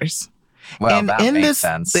others. Well, and that makes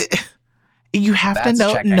sense. You have to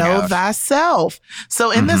know thyself.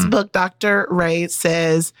 So in this book, Dr. Ray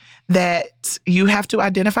says that you have to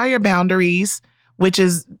identify your boundaries, which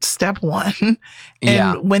is step one.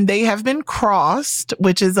 And when they have been crossed,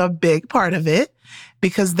 which is a big part of it,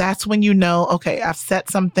 because that's when you know, okay, I've set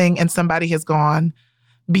something and somebody has gone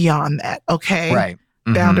beyond that. Okay. Right.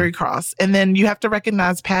 Boundary cross. And then you have to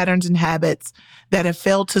recognize patterns and habits that have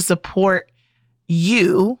failed to support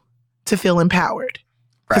you to feel empowered.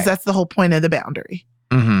 Because that's the whole point of the boundary,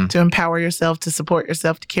 to empower yourself, to support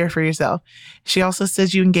yourself, to care for yourself. She also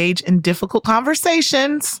says you engage in difficult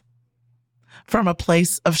conversations from a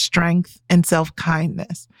place of strength and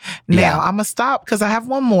self-kindness. Now, I'm going to stop because I have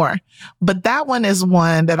one more. But that one is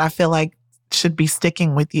one that I feel like should be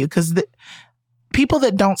sticking with you, because people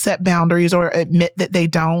that don't set boundaries or admit that they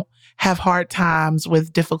don't have hard times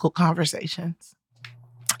with difficult conversations.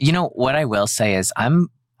 You know, what I will say is I'm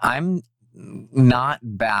not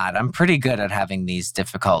bad. I'm pretty good at having these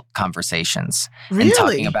difficult conversations and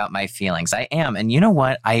talking about my feelings. I am. And you know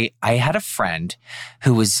what? I had a friend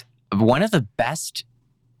who was one of the best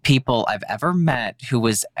people I've ever met, who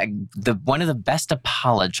was one of the best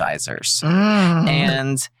apologizers.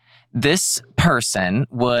 And this person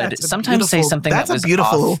would sometimes say something that was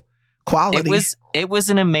beautiful off. Quality. It was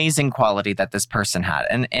an amazing quality that this person had.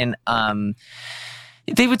 And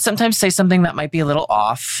they would sometimes say something that might be a little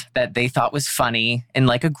off, that they thought was funny in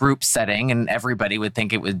like a group setting, and everybody would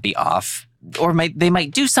think it would be off. Or they might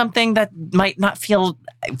do something that might not feel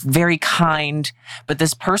very kind. But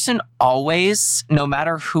this person always, no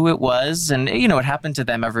matter who it was, and you know, it happened to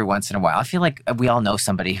them every once in a while. I feel like we all know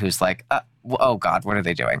somebody who's like, oh God, what are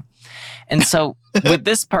they doing? And so with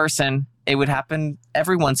this person, it would happen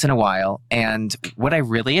every once in a while. And what I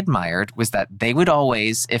really admired was that they would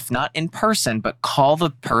always, if not in person, but call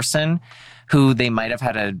the person who they might have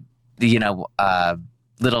had a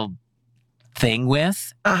little thing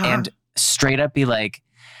with, and straight up be like,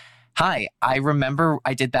 hi, I remember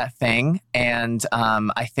I did that thing, and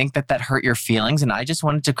I think that hurt your feelings, and I just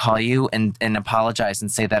wanted to call you and apologize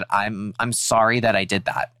and say that I'm sorry that I did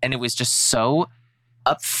that. And it was just so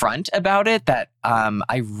upfront about it that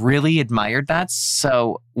I really admired that.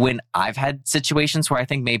 So when I've had situations where I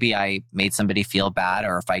think maybe I made somebody feel bad,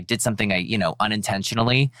 or if I did something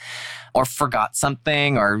unintentionally, or forgot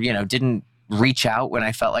something, or didn't reach out when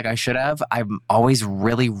I felt like I should have, I'm always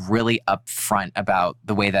really, really upfront about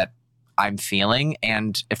the way that I'm feeling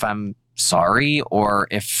and if I'm sorry or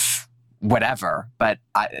if whatever. But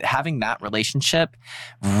having that relationship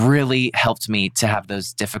really helped me to have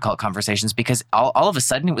those difficult conversations, because all of a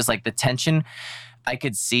sudden it was like the tension I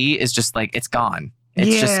could see is just like, it's gone.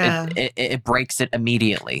 It's just, it breaks it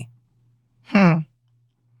immediately. And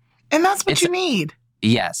that's what you need.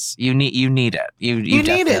 Yes, you need it. You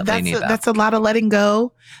need it. That's a lot of letting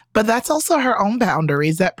go, but that's also her own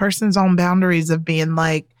boundaries. That person's own boundaries of being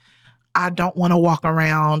like, I don't want to walk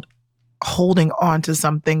around holding on to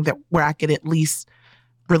something where I could at least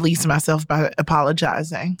release myself by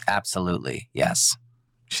apologizing. Absolutely, yes.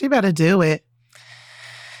 She better do it.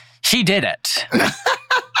 She did it.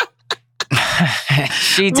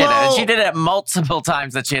 She did it. She did it multiple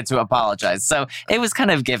times that she had to apologize. So it was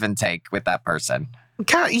kind of give and take with that person.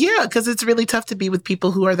 Yeah, because it's really tough to be with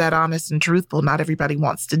people who are that honest and truthful. Not everybody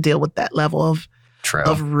wants to deal with that level of True.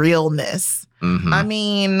 of realness. Mm-hmm. I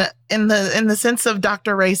mean, in the sense of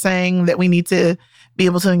Dr. Ray saying that we need to be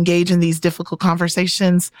able to engage in these difficult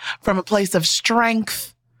conversations from a place of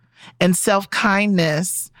strength and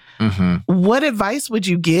self-kindness. Mm-hmm. What advice would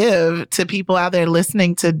you give to people out there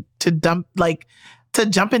listening to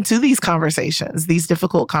jump into these conversations, these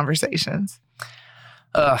difficult conversations?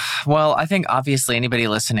 Well, I think obviously anybody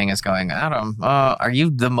listening is going, Adam, are you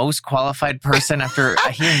the most qualified person after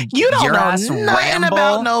hearing You don't your know ass nothing ramble?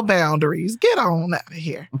 about no boundaries. Get on out of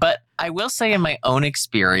here. But I will say in my own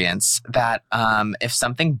experience that if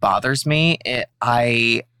something bothers me,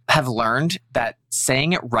 I have learned that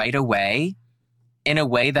saying it right away in a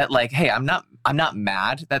way that like, hey, I'm not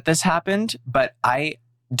mad that this happened, but I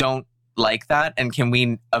don't like that. And can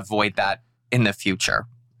we avoid that in the future?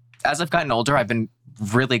 As I've gotten older, I've been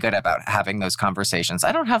really good about having those conversations.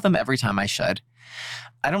 I don't have them every time I should.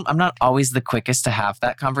 I'm not always the quickest to have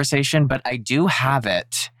that conversation, but I do have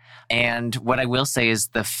it. And what I will say is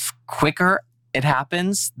the quicker it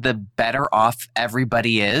happens, the better off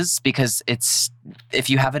everybody is, because if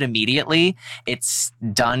you have it immediately, it's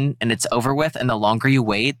done and it's over with. And the longer you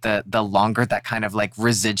wait, the longer that kind of like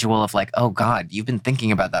residual of like, oh God, you've been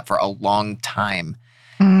thinking about that for a long time.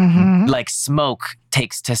 Mm-hmm. Like smoke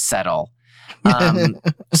takes to settle.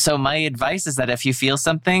 So my advice is that if you feel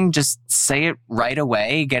something, just say it right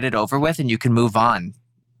away, get it over with, and you can move on.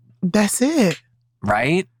 That's it.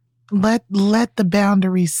 Right? Let the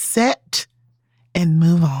boundaries set and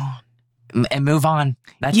move on. And move on.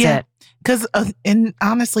 That's it. Because, and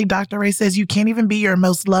honestly, Dr. Ray says you can't even be your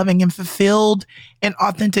most loving and fulfilled and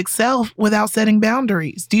authentic self without setting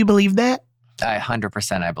boundaries. Do you believe that?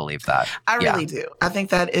 100% I believe that. I really do. I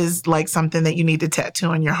think that is like something that you need to tattoo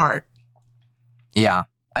on your heart. Yeah.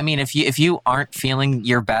 I mean, if you aren't feeling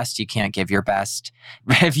your best, you can't give your best.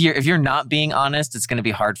 If you're not being honest, it's going to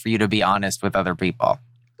be hard for you to be honest with other people.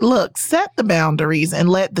 Look, set the boundaries and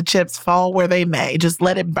let the chips fall where they may. Just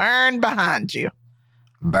let it burn behind you.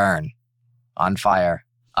 Burn. On fire.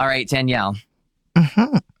 All right, Danielle.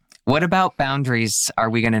 Mm-hmm. What about boundaries are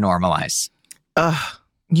we going to normalize?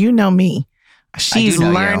 You know me. She's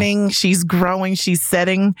know learning. She's growing. She's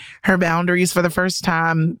setting her boundaries for the first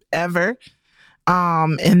time ever.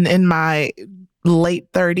 In my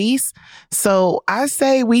late 30s. So I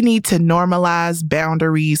say we need to normalize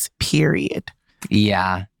boundaries, period.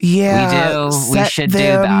 Yeah. Yeah. We do. We should do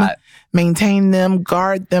that. Maintain them,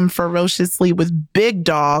 guard them ferociously with big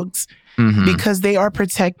dogs because they are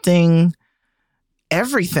protecting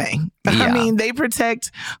everything. Yeah. I mean, they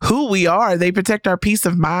protect who we are. They protect our peace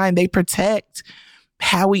of mind. They protect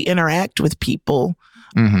how we interact with people.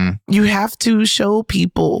 You have to show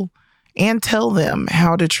people and tell them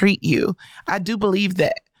how to treat you. I do believe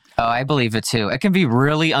that. Oh, I believe it too. It can be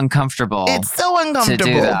really uncomfortable. It's so uncomfortable.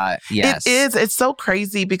 To do that. Yes. It is. It's so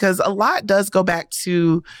crazy because a lot does go back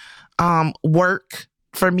to work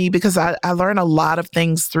for me because I learn a lot of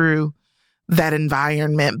things through that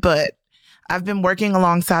environment. But I've been working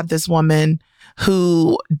alongside this woman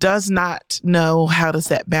who does not know how to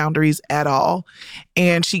set boundaries at all.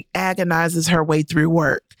 And she agonizes her way through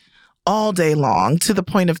work all day long to the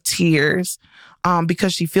point of tears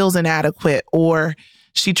because she feels inadequate, or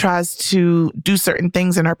she tries to do certain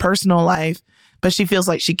things in her personal life, but she feels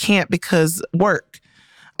like she can't because work.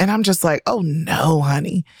 And I'm just like, oh no,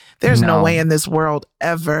 honey, there's no way in this world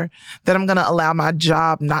ever that I'm going to allow my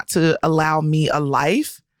job not to allow me a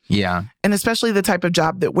life. Yeah. And especially the type of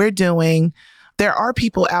job that we're doing. There are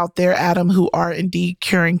people out there, Adam, who are indeed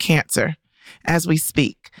curing cancer as we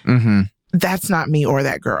speak. That's not me or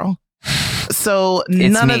that girl. So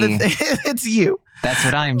it's you. That's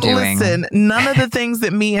what I'm doing. Listen, none of the things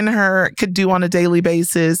that me and her could do on a daily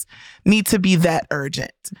basis need to be that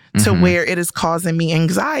urgent to where it is causing me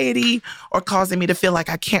anxiety or causing me to feel like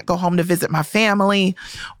I can't go home to visit my family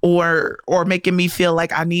or making me feel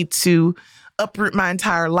like I need to uproot my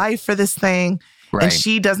entire life for this thing. Right. And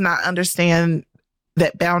she does not understand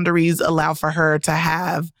that boundaries allow for her to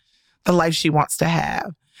have the life she wants to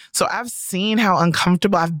have. So I've seen how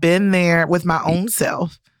uncomfortable I've been there with my own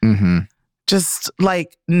self. Just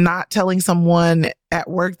like not telling someone at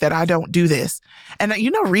work that I don't do this. And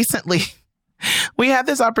recently we had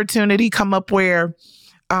this opportunity come up where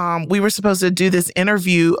we were supposed to do this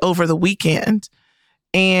interview over the weekend.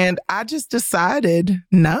 And I just decided,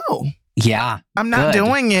 no. Yeah. I'm not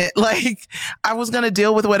doing it. Like I was going to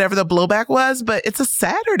deal with whatever the blowback was, but it's a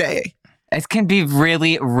Saturday. It can be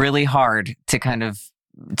really, really hard to kind of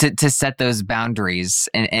to set those boundaries.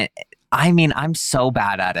 And I mean, I'm so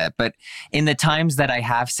bad at it, but in the times that I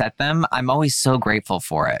have set them, I'm always so grateful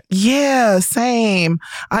for it. Yeah, same.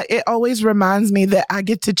 It always reminds me that I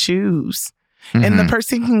get to choose. And the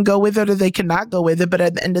person can go with it or they cannot go with it. But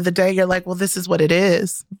at the end of the day, you're like, well, this is what it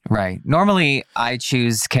is. Right. Normally, I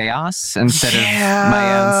choose chaos instead of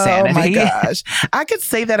my own sanity. Oh my gosh. I could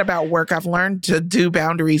say that about work. I've learned to do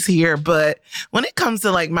boundaries here. But when it comes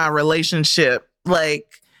to like my relationship,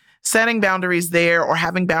 like setting boundaries there or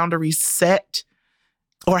having boundaries set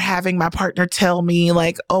or having my partner tell me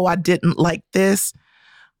like, oh, I didn't like this.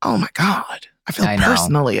 Oh my God. I feel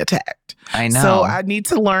personally attacked. I know. So I need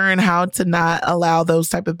to learn how to not allow those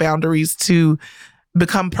type of boundaries to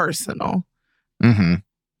become personal.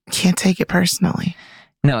 Can't take it personally.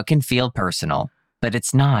 No, it can feel personal, but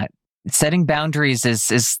it's not. Setting boundaries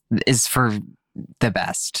is for the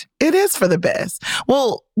best. It is for the best.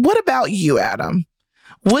 Well, what about you, Adam?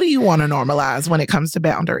 What do you want to normalize when it comes to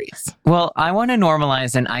boundaries? Well, I want to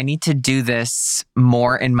normalize, and I need to do this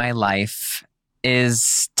more in my life,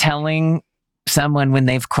 is telling someone when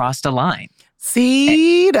they've crossed a line.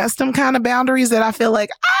 See, that's some kind of boundaries that I feel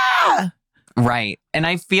like, Right. And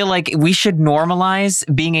I feel like we should normalize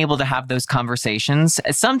being able to have those conversations.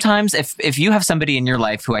 Sometimes if you have somebody in your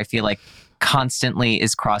life who I feel like constantly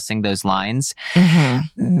is crossing those lines,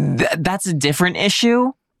 that's a different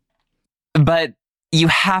issue. But you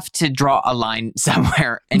have to draw a line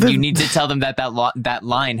somewhere, and you need to tell them that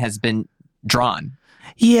line has been drawn.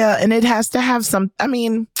 Yeah, and it has to have some, I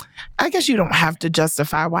mean, I guess you don't have to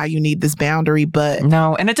justify why you need this boundary, but...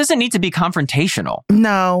 No, and it doesn't need to be confrontational.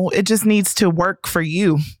 No, it just needs to work for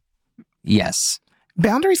you. Yes.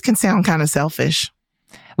 Boundaries can sound kind of selfish.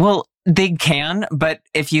 Well, they can, but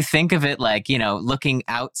if you think of it like, looking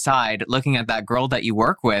outside, looking at that girl that you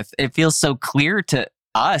work with, it feels so clear to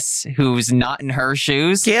us who's not in her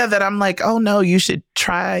shoes. Yeah, that I'm like, oh no, you should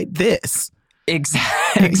try this.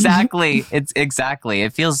 Exactly. It's exactly.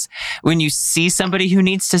 It feels when you see somebody who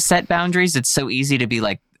needs to set boundaries, it's so easy to be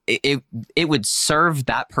like, it would serve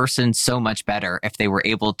that person so much better if they were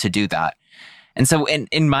able to do that. And so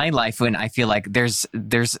in my life, when I feel like there's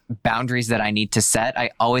boundaries that I need to set,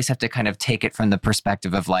 I always have to kind of take it from the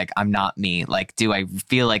perspective of like, I'm not me. Like, do I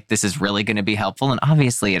feel like this is really going to be helpful? And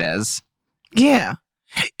obviously it is. Yeah.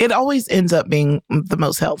 It always ends up being the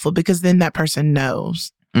most helpful because then that person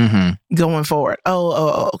knows. Going forward.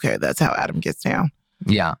 Oh, okay. That's how Adam gets down.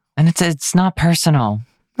 Yeah. And it's not personal.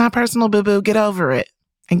 Not personal, boo-boo. Get over it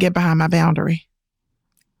and get behind my boundary.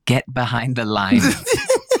 Get behind the line.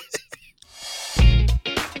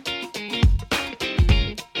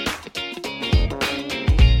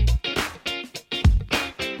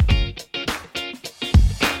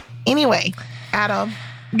 Anyway, Adam,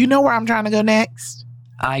 you know where I'm trying to go next?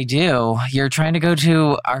 I do. You're trying to go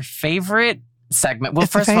to our favorite segment. Well,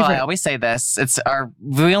 first of all, I always say this.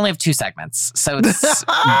 We only have 2 segments. So it's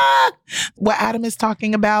what Adam is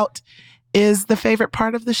talking about is the favorite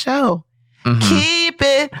part of the show. Keep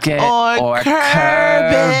it or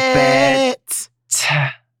curb it.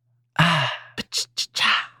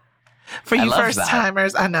 For you first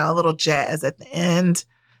timers, I know, a little jazz at the end.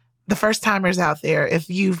 The first timers out there, if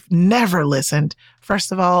you've never listened,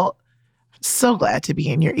 first of all, so glad to be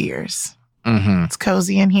in your ears. It's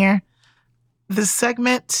cozy in here. This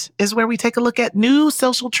segment is where we take a look at new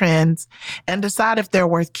social trends and decide if they're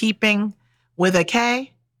worth keeping with a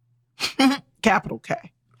K, capital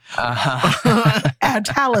K,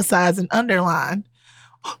 italicized and underlined,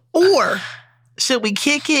 or should we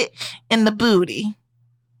kick it in the booty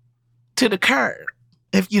to the curb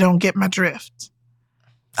if you don't get my drift?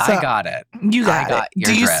 So, I got it. You got it.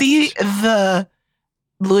 Do you see the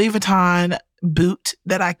Louis Vuitton boot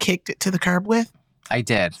that I kicked it to the curb with? I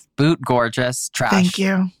did. Boot, gorgeous. Trash. Thank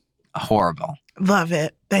you. Horrible. Love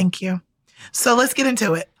it. Thank you. So let's get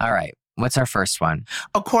into it. All right. What's our first one?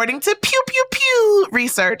 According to Pew Pew Pew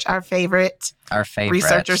research, our favorite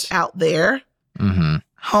researchers out there,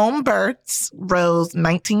 home births rose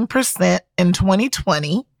 19% in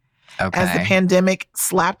 2020 as the pandemic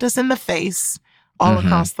slapped us in the face all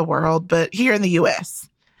across the world, but here in the U.S.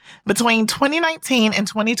 Between 2019 and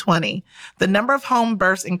 2020, the number of home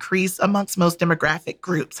births increased amongst most demographic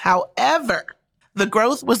groups. However, the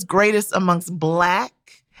growth was greatest amongst Black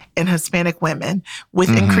and Hispanic women,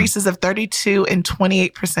 with increases of 32 and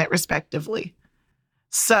 28% respectively.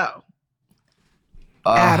 So,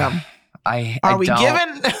 Adam, are we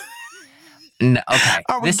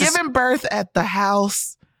giving birth at the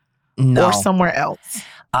house or somewhere else?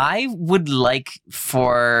 I would like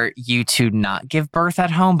for you to not give birth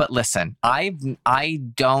at home, but listen, I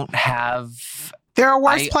don't have... There are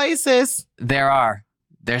worse places. There are.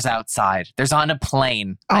 There's outside. There's on a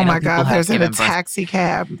plane. Oh my God, there's in a taxi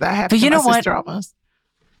cab. That happened to my sister almost.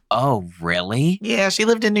 Oh, really? Yeah, she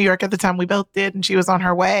lived in New York at the time we both did, and she was on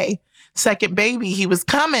her way. Second baby, he was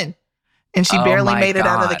coming. And she Oh barely my made it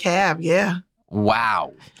out of the God. cab. Yeah.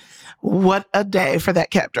 Wow. What a day for that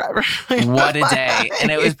cab driver. What a day. And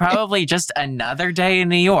it was probably just another day in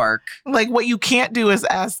New York. Like, what you can't do is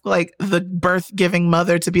ask like the birth giving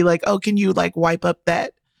mother to be like, oh, can you like wipe up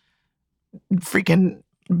that freaking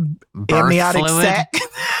Birth amniotic fluid. sac?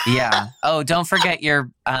 Yeah. Oh, don't forget your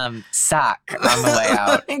sock on the way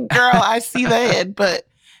out. Girl, I see that, but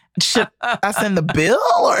should I send the bill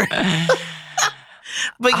or?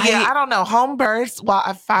 But yeah, I don't know. Home births, while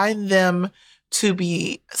I find them to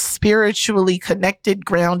be spiritually connected,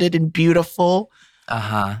 grounded, and beautiful.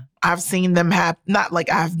 I've seen them have, not like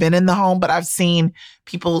I've been in the home, but I've seen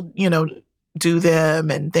people, do them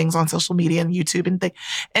and things on social media and YouTube and things.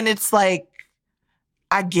 And it's like,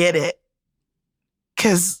 I get it.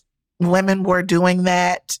 Because women were doing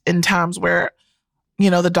that in times where,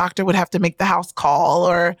 the doctor would have to make the house call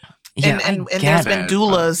or, and there's been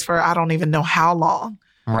doulas for I don't even know how long.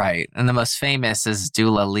 Right. And the most famous is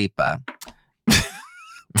Dula Lipa.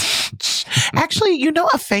 Actually,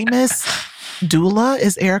 a famous doula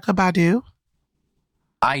is Erykah Badu.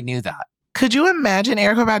 I knew that. Could you imagine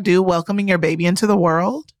Erykah Badu welcoming your baby into the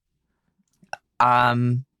world?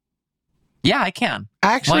 Yeah, I can.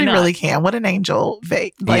 I actually really can. What an angel.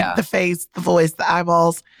 The face, the voice, the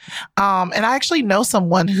eyeballs. And I actually know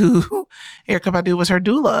someone who Erykah Badu was her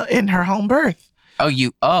doula in her home birth.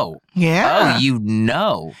 Yeah. Oh, you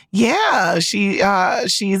know. Yeah. She's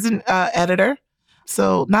an editor.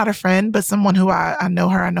 So not a friend, but someone who I know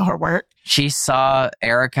her. I know her work. She saw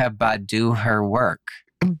Erykah Badu her work.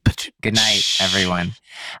 Good night, everyone.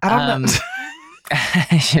 I don't know.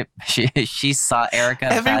 she saw Erykah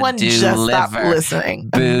Everyone Badu just stopped listening.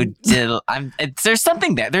 There's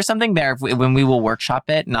something there. There's something there when we will workshop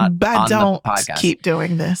it, not but on don't the podcast. Keep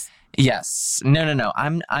doing this. Yes. No.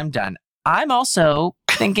 I'm done. I'm also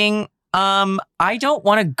thinking, I don't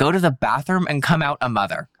want to go to the bathroom and come out a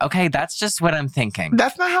mother. Okay, that's just what I'm thinking.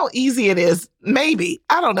 That's not how easy it is. Maybe.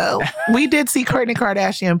 I don't know. We did see Kourtney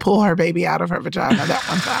Kardashian pull her baby out of her vagina that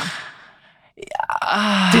one time.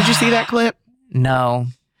 Did you see that clip? No.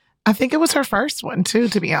 I think it was her first one too,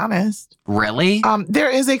 to be honest. Really? There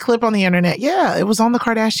is a clip on the internet. Yeah, it was on the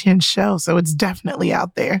Kardashian show, so it's definitely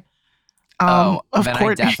out there. Then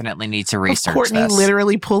I definitely need to research Kourtney this.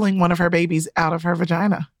 literally pulling one of her babies out of her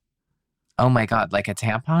vagina. Oh my God, like a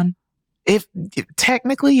tampon? If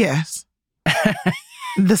technically, yes.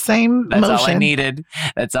 The same That's motion. all I needed.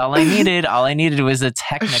 That's all I needed. All I needed was a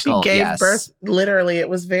technical She gave yes. birth, literally. It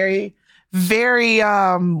was very, very,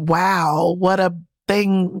 wow, what a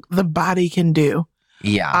thing the body can do.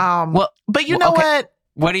 Yeah. But you know what?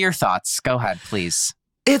 What are your thoughts? Go ahead, please.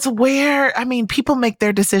 It's where, people make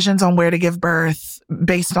their decisions on where to give birth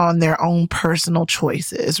based on their own personal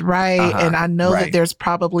choices, right? And I know that there's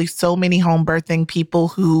probably so many home birthing people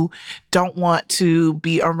who don't want to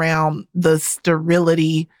be around the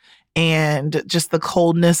sterility and just the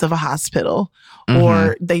coldness of a hospital,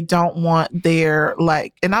 or they don't want their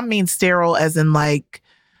and I mean sterile as in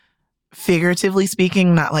figuratively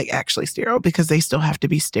speaking, not actually sterile, because they still have to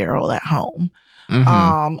be sterile at home.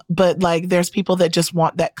 But there's people that just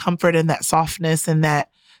want that comfort and that softness and that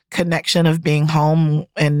connection of being home.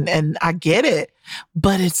 And I get it,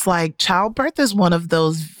 but it's childbirth is one of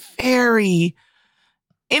those anything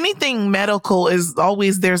medical is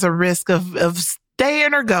always, there's a risk of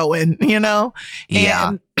staying or going,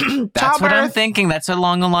 Yeah. And that's what I'm thinking. That's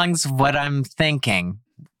along the lines of what I'm thinking.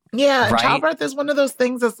 Yeah. Right? Childbirth is one of those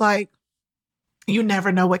things that's you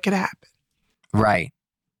never know what could happen. Right.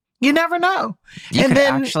 You never know. You could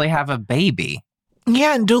actually have a baby.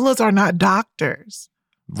 Yeah, and doulas are not doctors.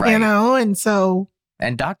 Right. And so...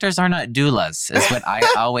 And doctors are not doulas, is what I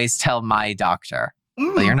always tell my doctor.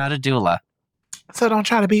 Well, you're not a doula. So don't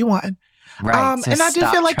try to be one. Right. So and I do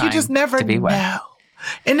feel you just never know. One.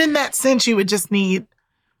 And in that sense, you would just need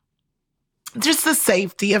just the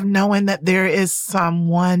safety of knowing that there is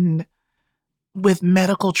someone with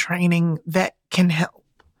medical training that can help.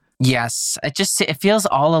 Yes, it feels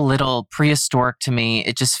all a little prehistoric to me.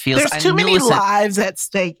 It just feels there's too many lives at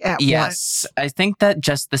stake at once. Yes, I think that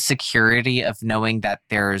just the security of knowing that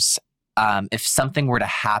there's, if something were to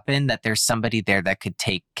happen, that there's somebody there that could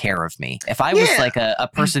take care of me. If I was a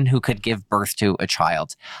person who could give birth to a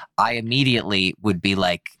child, I immediately would be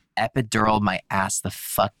epidural my ass the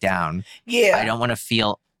fuck down. Yeah, I don't want to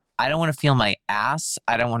feel my ass.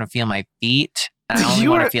 I don't want to feel my feet. I only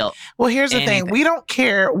want to feel. Well, here's anything. The thing. We don't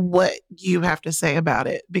care what you have to say about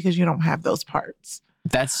it because you don't have those parts.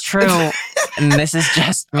 That's true. And this is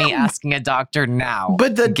just me asking a doctor now.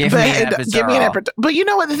 Give me an epidural. But you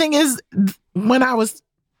know what the thing is? When I was,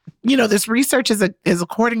 this research is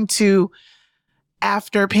according to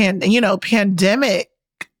after pandemic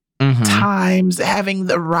times, having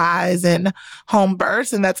the rise in home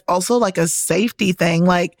births. And that's also like a safety thing.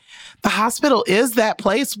 Like the hospital is that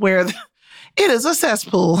place where it is a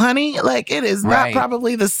cesspool, honey. Like it is not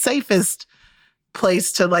probably the safest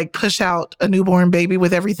place to like push out a newborn baby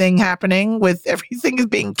with everything happening, with everything is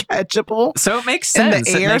being catchable. So it makes sense.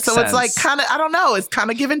 In the air. So it's like kind of, I don't know, it's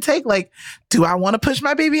kind of give and take. Like, do I want to push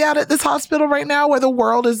my baby out at this hospital right now where the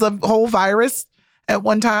world is a whole virus at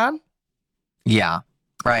one time? Yeah.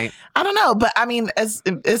 Right. I don't know. But I mean,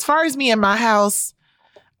 as far as me and my house,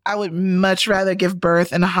 I would much rather give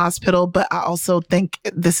birth in a hospital, but I also think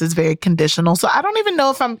this is very conditional. So I don't even know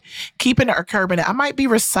if I'm keeping it or curbing it. I might be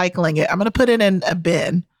recycling it. I'm going to put it in a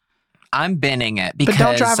bin. I'm binning it because but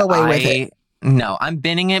don't drive away with it. No, I'm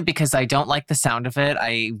binning it because I don't like the sound of it.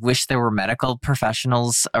 I wish there were medical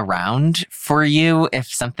professionals around for you if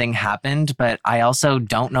something happened, but I also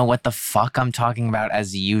don't know what the fuck I'm talking about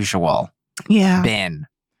as usual. Yeah. Bin.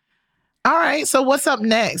 All right. So what's up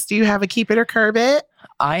next? Do you have a keep it or curb it?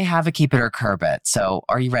 I have a keep it or curb it. So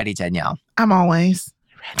are you ready, Danielle? I'm always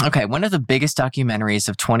ready. Okay. One of the biggest documentaries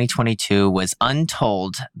of 2022 was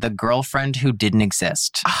Untold, The Girlfriend Who Didn't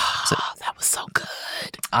Exist. Oh, that was so good.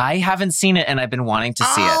 I haven't seen it and I've been wanting to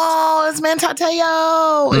see it. Oh, it's Manti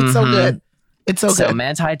Te'o. It's so good. It's so good. So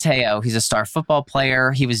Manti Te'o, he's a star football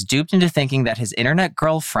player. He was duped into thinking that his internet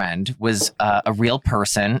girlfriend was a real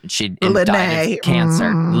person. She'd died of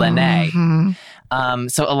cancer. Lene.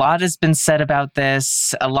 So a lot has been said about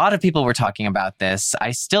this. A lot of people were talking about this.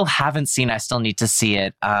 I still haven't seen. I still need to see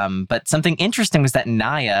it. But something interesting was that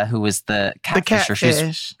Naya, who was the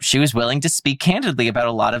catfisher, she was willing to speak candidly about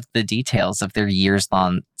a lot of the details of their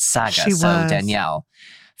years-long saga. Danielle,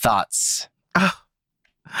 thoughts?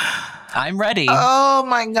 I'm ready. Oh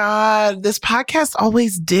my God. This podcast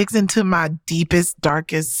always digs into my deepest,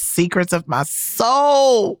 darkest secrets of my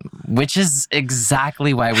soul. Which is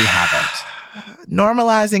exactly why we have it.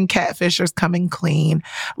 Normalizing catfishers coming clean.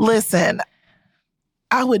 Listen,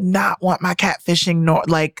 I would not want my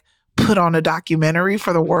catfishing put on a documentary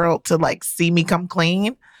for the world to like see me come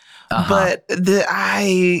clean. But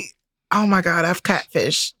oh my God, I've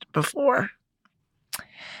catfished before.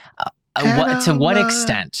 To what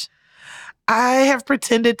extent? I have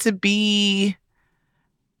pretended to be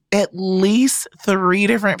at least 3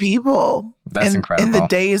 different people. That's incredible. In the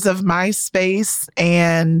days of MySpace,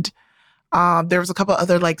 and there was a couple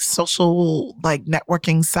other like social like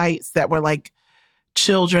networking sites that were like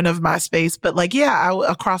children of MySpace. But like, yeah,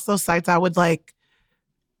 across those sites, I would like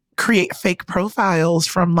create fake profiles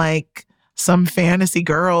from like some fantasy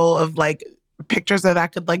girl of like pictures that I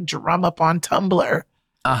could like drum up on Tumblr.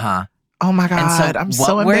 Oh my God, I'm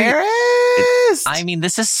so embarrassed. I mean,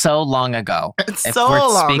 this is so long ago. It's so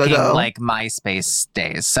long ago. Speaking like MySpace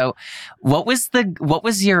days. So what was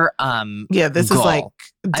your this goal? Is like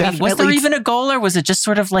definitely. I mean, was there even a goal, or was it just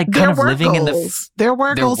sort of like kind of living goals. In the there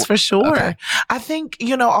were goals for sure. Okay. I think,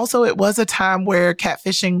 also it was a time where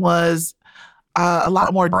catfishing was a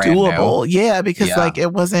lot more doable. New. Yeah, because like there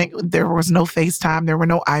was no FaceTime, there were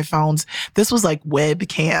no iPhones. This was like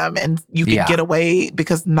webcam, and you could get away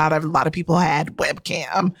because not a lot of people had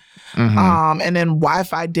webcam. And then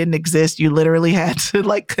Wi-Fi didn't exist. You literally had to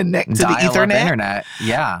like connect to the Ethernet. Internet.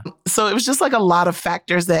 Yeah. So it was just like a lot of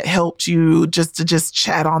factors that helped you to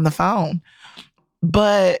chat on the phone.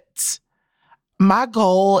 But my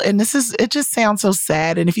goal, and it just sounds so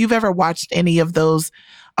sad. And if you've ever watched any of those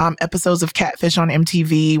episodes of Catfish on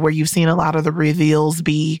MTV where you've seen a lot of the reveals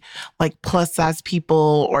be like plus size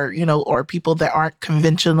people or people that aren't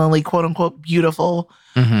conventionally quote unquote beautiful.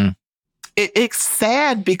 It's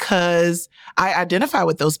sad because I identify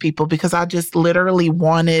with those people because I just literally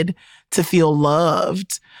wanted to feel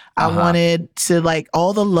loved. I wanted to like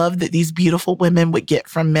all the love that these beautiful women would get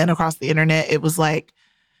from men across the internet. It was like,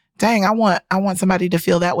 dang, I want somebody to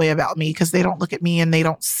feel that way about me because they don't look at me and they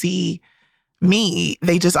don't see me.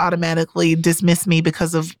 They just automatically dismiss me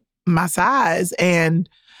because of my size. And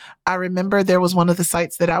I remember there was one of the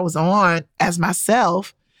sites that I was on as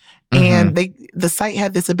myself, and the site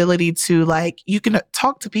had this ability to like, you can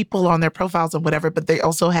talk to people on their profiles and whatever, but they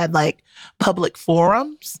also had like public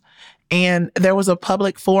forums. And there was a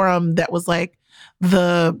public forum that was like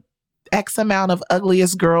the X amount of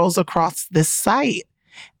ugliest girls across this site.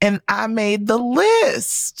 And I made the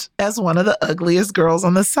list as one of the ugliest girls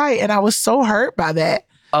on the site. And I was so hurt by that.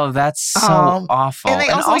 Oh, that's so awful. And they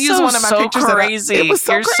also used one of my pictures. Crazy. It was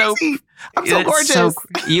so crazy. I'm so gorgeous.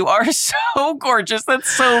 You are so gorgeous. That's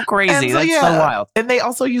so crazy. That's so wild. And they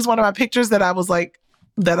also used one of my pictures that I was like,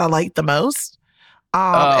 that I liked the most.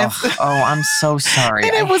 And, I'm so sorry.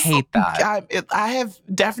 and I it was, hate that. I have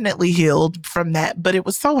definitely healed from that, but it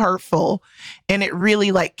was so hurtful. And it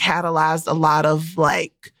really like catalyzed a lot of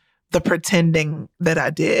like the pretending that I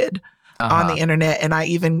did on the internet. And I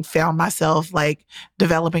even found myself like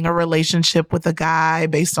developing a relationship with a guy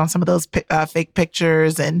based on some of those fake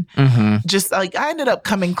pictures. And just like I ended up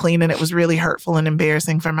coming clean, and it was really hurtful and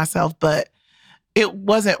embarrassing for myself, but it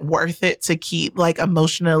wasn't worth it to keep like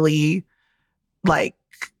emotionally like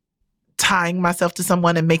tying myself to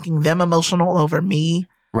someone and making them emotional over me.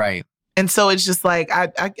 Right. And so it's just like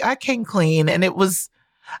I came clean, and it was,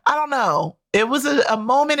 I don't know. It was a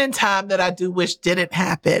moment in time that I do wish didn't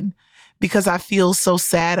happen, because I feel so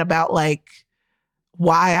sad about like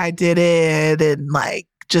why I did it, and like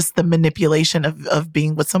just the manipulation of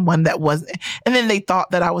being with someone that wasn't. And then they thought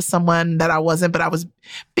that I was someone that I wasn't, but I was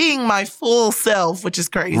being my full self, which is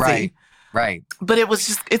crazy. Right. But it was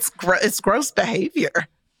just, it's gross behavior.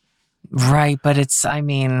 Right. But it's, I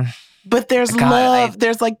mean. But there's love.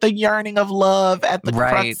 There's like the yearning of love at the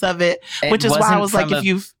crux of it, which is why I was like,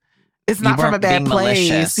 it's not from a bad place.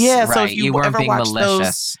 Malicious. Yeah. Right. So if you ever watch malicious.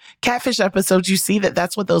 those catfish episodes, you see that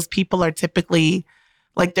that's what those people are typically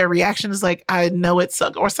like. Their reaction is like, I know it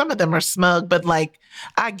sucks. Or some of them are smug, but like,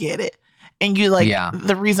 I get it. And you like,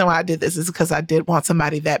 the reason why I did this is because I did want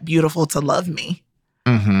somebody that beautiful to love me.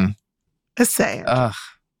 It's sad. Ugh.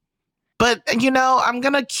 But, I'm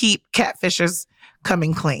going to keep catfishers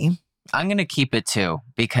coming clean. I'm going to keep it too,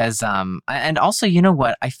 because, and also, you know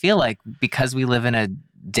what? I feel like because we live in a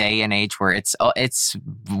day and age where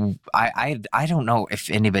I don't know if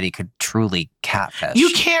anybody could truly catfish.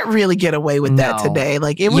 You can't really get away with that today.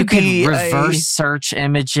 Like it would be reverse search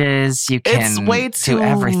images. You can it's way too, do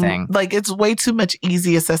everything. Like it's way too much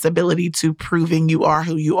easy accessibility to proving you are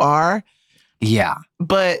who you are. Yeah.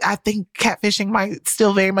 But I think catfishing might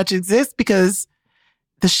still very much exist because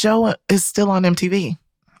the show is still on MTV.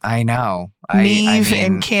 I know. Neve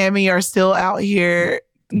and Cammie are still out here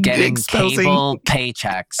getting exposing cable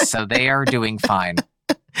paychecks, so they are doing fine.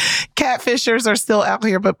 Catfishers are still out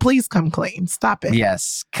here, but please come clean. Stop it.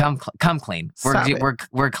 Yes, come clean.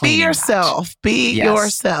 We're clean. Be yourself. Be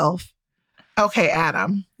yourself. Okay,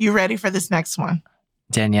 Adam, you ready for this next one?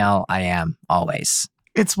 Danielle, I am always.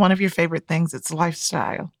 It's one of your favorite things. It's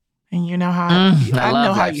lifestyle, and you know how I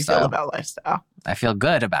know how lifestyle. you feel about lifestyle. I feel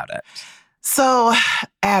good about it. So,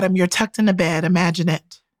 Adam, you're tucked in a bed. Imagine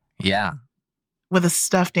it. Yeah. With a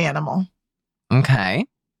stuffed animal. Okay.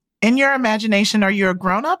 In your imagination, are you a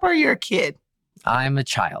grown-up or you're a kid? I'm a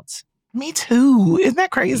child. Me too. Isn't that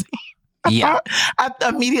crazy? Yeah. I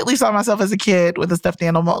immediately saw myself as a kid with a stuffed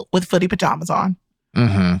animal with footy pajamas on.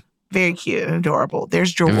 Very cute and adorable.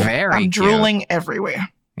 There's drool. I'm drooling everywhere.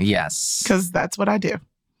 Yes. Because that's what I do.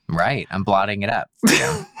 Right. I'm blotting it up.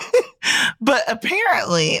 Yeah. But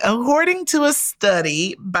apparently, according to a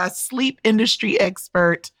study by sleep industry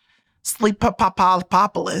expert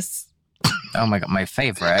Sleepopolis. Oh my God, my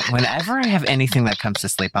favorite. Whenever I have anything that comes to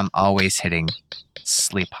sleep, I'm always hitting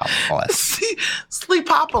Sleepopolis.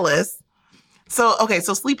 Sleepopolis. So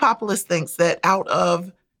Sleepopolis thinks that out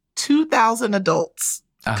of 2,000 adults,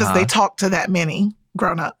 because they talk to that many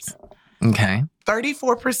grown-ups. Okay.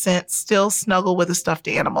 34% still snuggle with a stuffed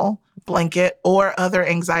animal, blanket, or other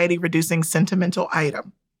anxiety-reducing sentimental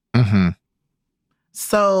item.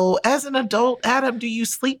 So as an adult, Adam, do you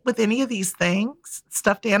sleep with any of these things?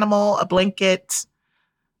 Stuffed animal, a blanket,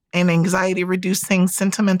 an anxiety-reducing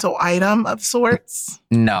sentimental item of sorts?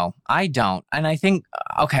 No, I don't. And I think,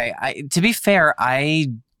 to be fair,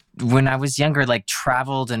 when I was younger, like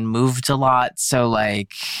traveled and moved a lot. So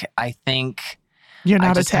like, I think... You're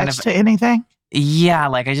not attached to anything? Yeah,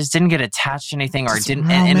 like I just didn't get attached to anything, or didn't,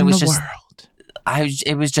 and it was just world.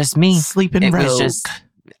 It was just me sleeping rogue.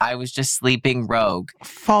 I was just sleeping rogue,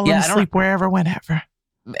 falling asleep wherever, whenever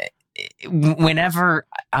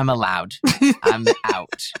I'm allowed. I'm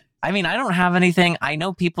out. I mean, I don't have anything. I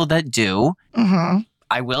know people that do.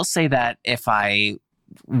 I will say that if I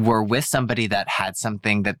were with somebody that had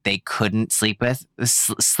something that they couldn't sleep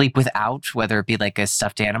without, whether it be like a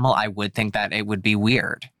stuffed animal, I would think that it would be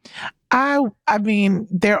weird. I mean,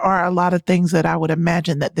 there are a lot of things that I would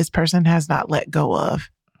imagine that this person has not let go of.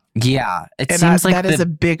 Yeah. It seems like that is a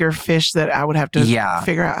bigger fish that I would have to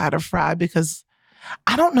figure out how to fry, because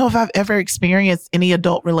I don't know if I've ever experienced any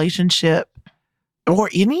adult relationship or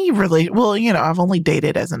any well, I've only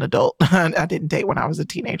dated as an adult. I didn't date when I was a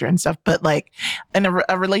teenager and stuff, but like in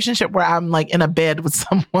a relationship where I'm like in a bed with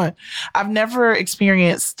someone, I've never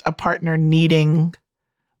experienced a partner needing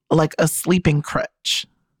like a sleeping crutch.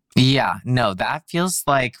 Yeah, no, that feels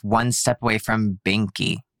like one step away from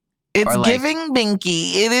Binky. It's Or giving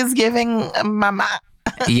Binky. It is giving Mama.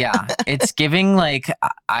 Yeah, it's giving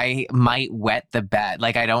I might wet the bed.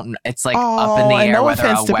 I don't. It's up in the and air no whether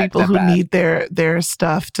offense I'll to wet people the who bed. need their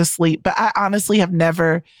stuff to sleep, but I honestly have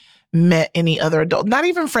never met any other adult, not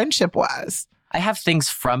even friendship wise. I have things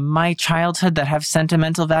from my childhood that have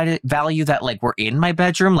sentimental value that were in my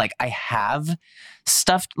bedroom. I have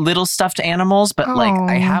little stuffed animals, but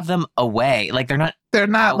I have them away. They're not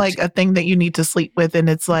out. A thing that you need to sleep with, and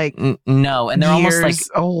it's no, and they're years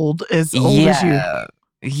almost old as you.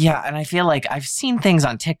 Yeah, and I feel I've seen things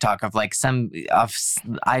on TikTok of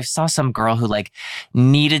I saw some girl who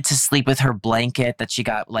needed to sleep with her blanket that she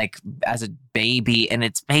got as a baby, and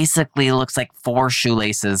it's basically looks like 4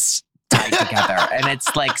 shoelaces tied together, and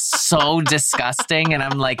it's so disgusting. And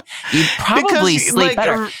I'm you'd probably sleep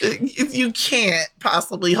better. You can't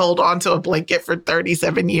possibly hold on to a blanket for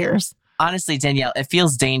 37 years. Honestly, Danielle, it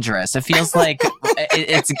feels dangerous. It feels like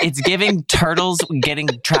it's giving turtles getting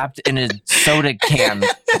trapped in a soda can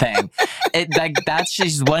thing. That's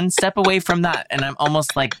just one step away from that, and I'm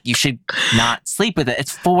almost you should not sleep with it.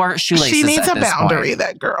 It's 4 shoelaces. She needs a boundary, point.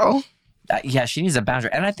 That girl. Yeah, she needs a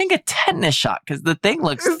boundary, and I think a tetanus shot because the thing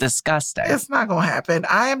looks disgusting. It's not gonna happen.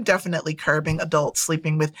 I am definitely curbing adults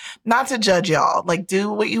sleeping with. Not to judge y'all,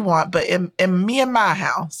 do what you want, but in me and my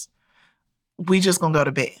house, we just gonna go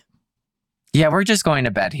to bed. Yeah, we're just going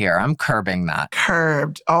to bed here. I'm curbing that.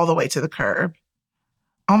 Curbed all the way to the curb.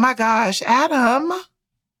 Oh my gosh, Adam.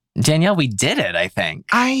 Danielle, we did it, I think.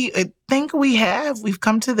 I think we have. We've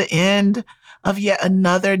come to the end of yet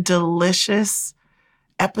another delicious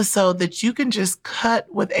episode that you can just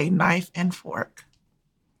cut with a knife and fork.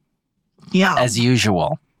 Yeah. As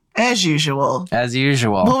usual. As usual. As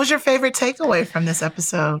usual. What was your favorite takeaway from this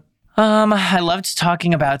episode? I loved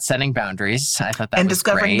talking about setting boundaries. I thought that and was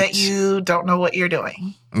discovering great. that you don't know what you're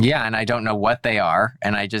doing. Yeah, and I don't know what they are,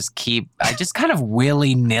 and I just kind of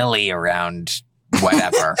willy-nilly around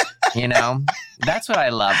whatever, That's what I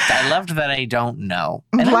loved. I loved that I don't know.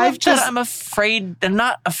 And I'm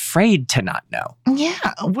not afraid to not know.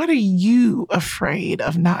 Yeah. What are you afraid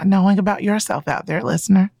of not knowing about yourself out there,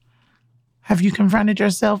 listener? Have you confronted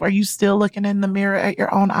yourself? Are you still looking in the mirror at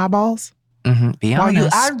your own eyeballs? Mm-hmm. Be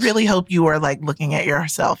honest. I really hope you are looking at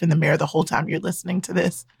yourself in the mirror the whole time you're listening to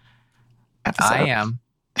this episode. I am.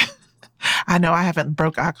 I know I haven't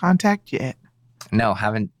broke eye contact yet. No,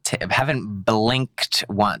 haven't blinked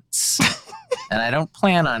once. And I don't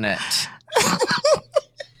plan on it.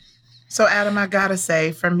 So, Adam, I gotta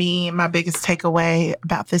say, for me, my biggest takeaway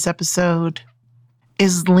about this episode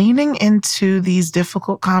is leaning into these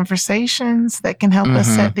difficult conversations that can help us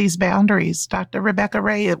set these boundaries. Dr. Rebecca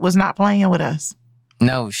Ray was not playing with us.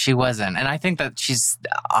 No, she wasn't. And I think that she's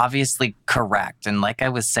obviously correct. And like I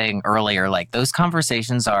was saying earlier, those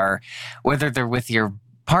conversations are, whether they're with your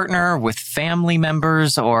partner, with family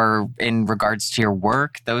members, or in regards to your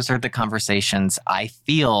work, those are the conversations I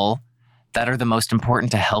feel that are the most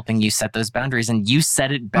important to helping you set those boundaries. And you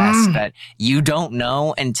said it best that you don't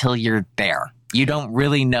know until you're there. You don't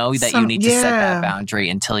really know that you need to set that boundary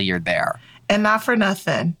until you're there. And not for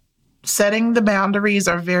nothing. Setting the boundaries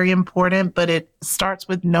are very important, but it starts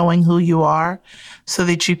with knowing who you are so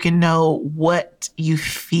that you can know what you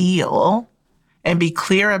feel and be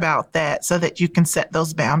clear about that so that you can set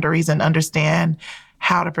those boundaries and understand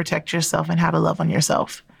how to protect yourself and how to love on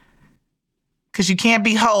yourself. Because you can't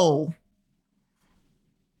be whole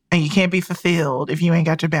and you can't be fulfilled if you ain't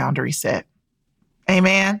got your boundaries set.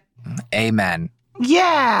 Amen? Amen.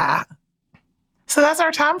 Yeah. So that's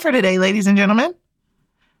our time for today, ladies and gentlemen.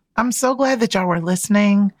 I'm so glad that y'all were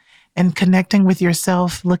listening and connecting with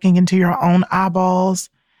yourself, looking into your own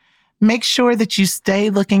eyeballs. Make sure that you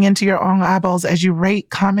stay looking into your own eyeballs as you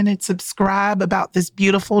rate, comment, and subscribe about this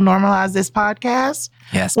beautiful Normalize This podcast.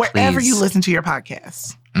 Yes, wherever please. you listen to your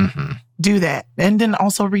podcasts. Mm-hmm. Do that. And then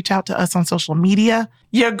also reach out to us on social media.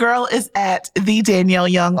 Your girl is at the Danielle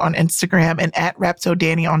Young on Instagram and at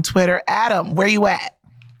RapsoDanny on Twitter. Adam, where you at?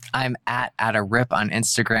 I'm at @AdaRip on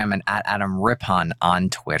Instagram and at @AdamRipon on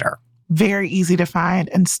Twitter. Very easy to find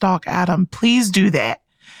and stalk Adam. Please do that.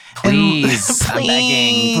 Please. I'm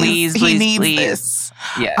begging. Please, he needs please. this.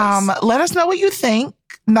 Yes. Let us know what you think,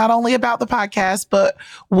 not only about the podcast, but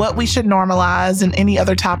what we should normalize and any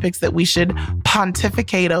other topics that we should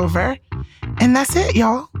pontificate over. And that's it,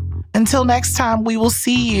 y'all. Until next time, we will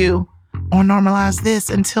see you on Normalize This.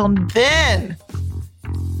 Until then,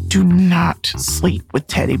 do not sleep with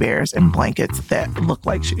teddy bears and blankets that look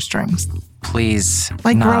like shoestrings. Please.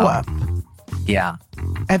 Grow up. Yeah.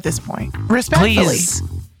 At this point. Respectfully. Please.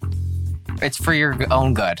 It's for your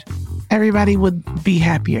own good. Everybody would be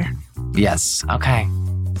happier. Yes. Okay.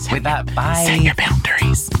 With that, bye. Set your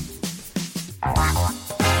boundaries.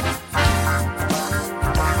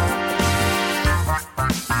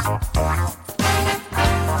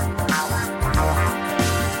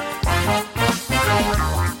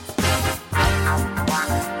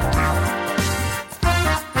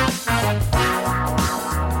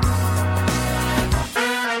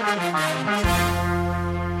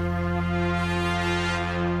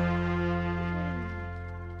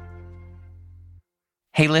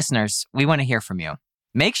 Hey, listeners, we want to hear from you.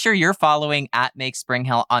 Make sure you're following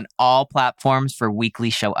 @MakeSpringHill on all platforms for weekly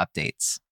show updates.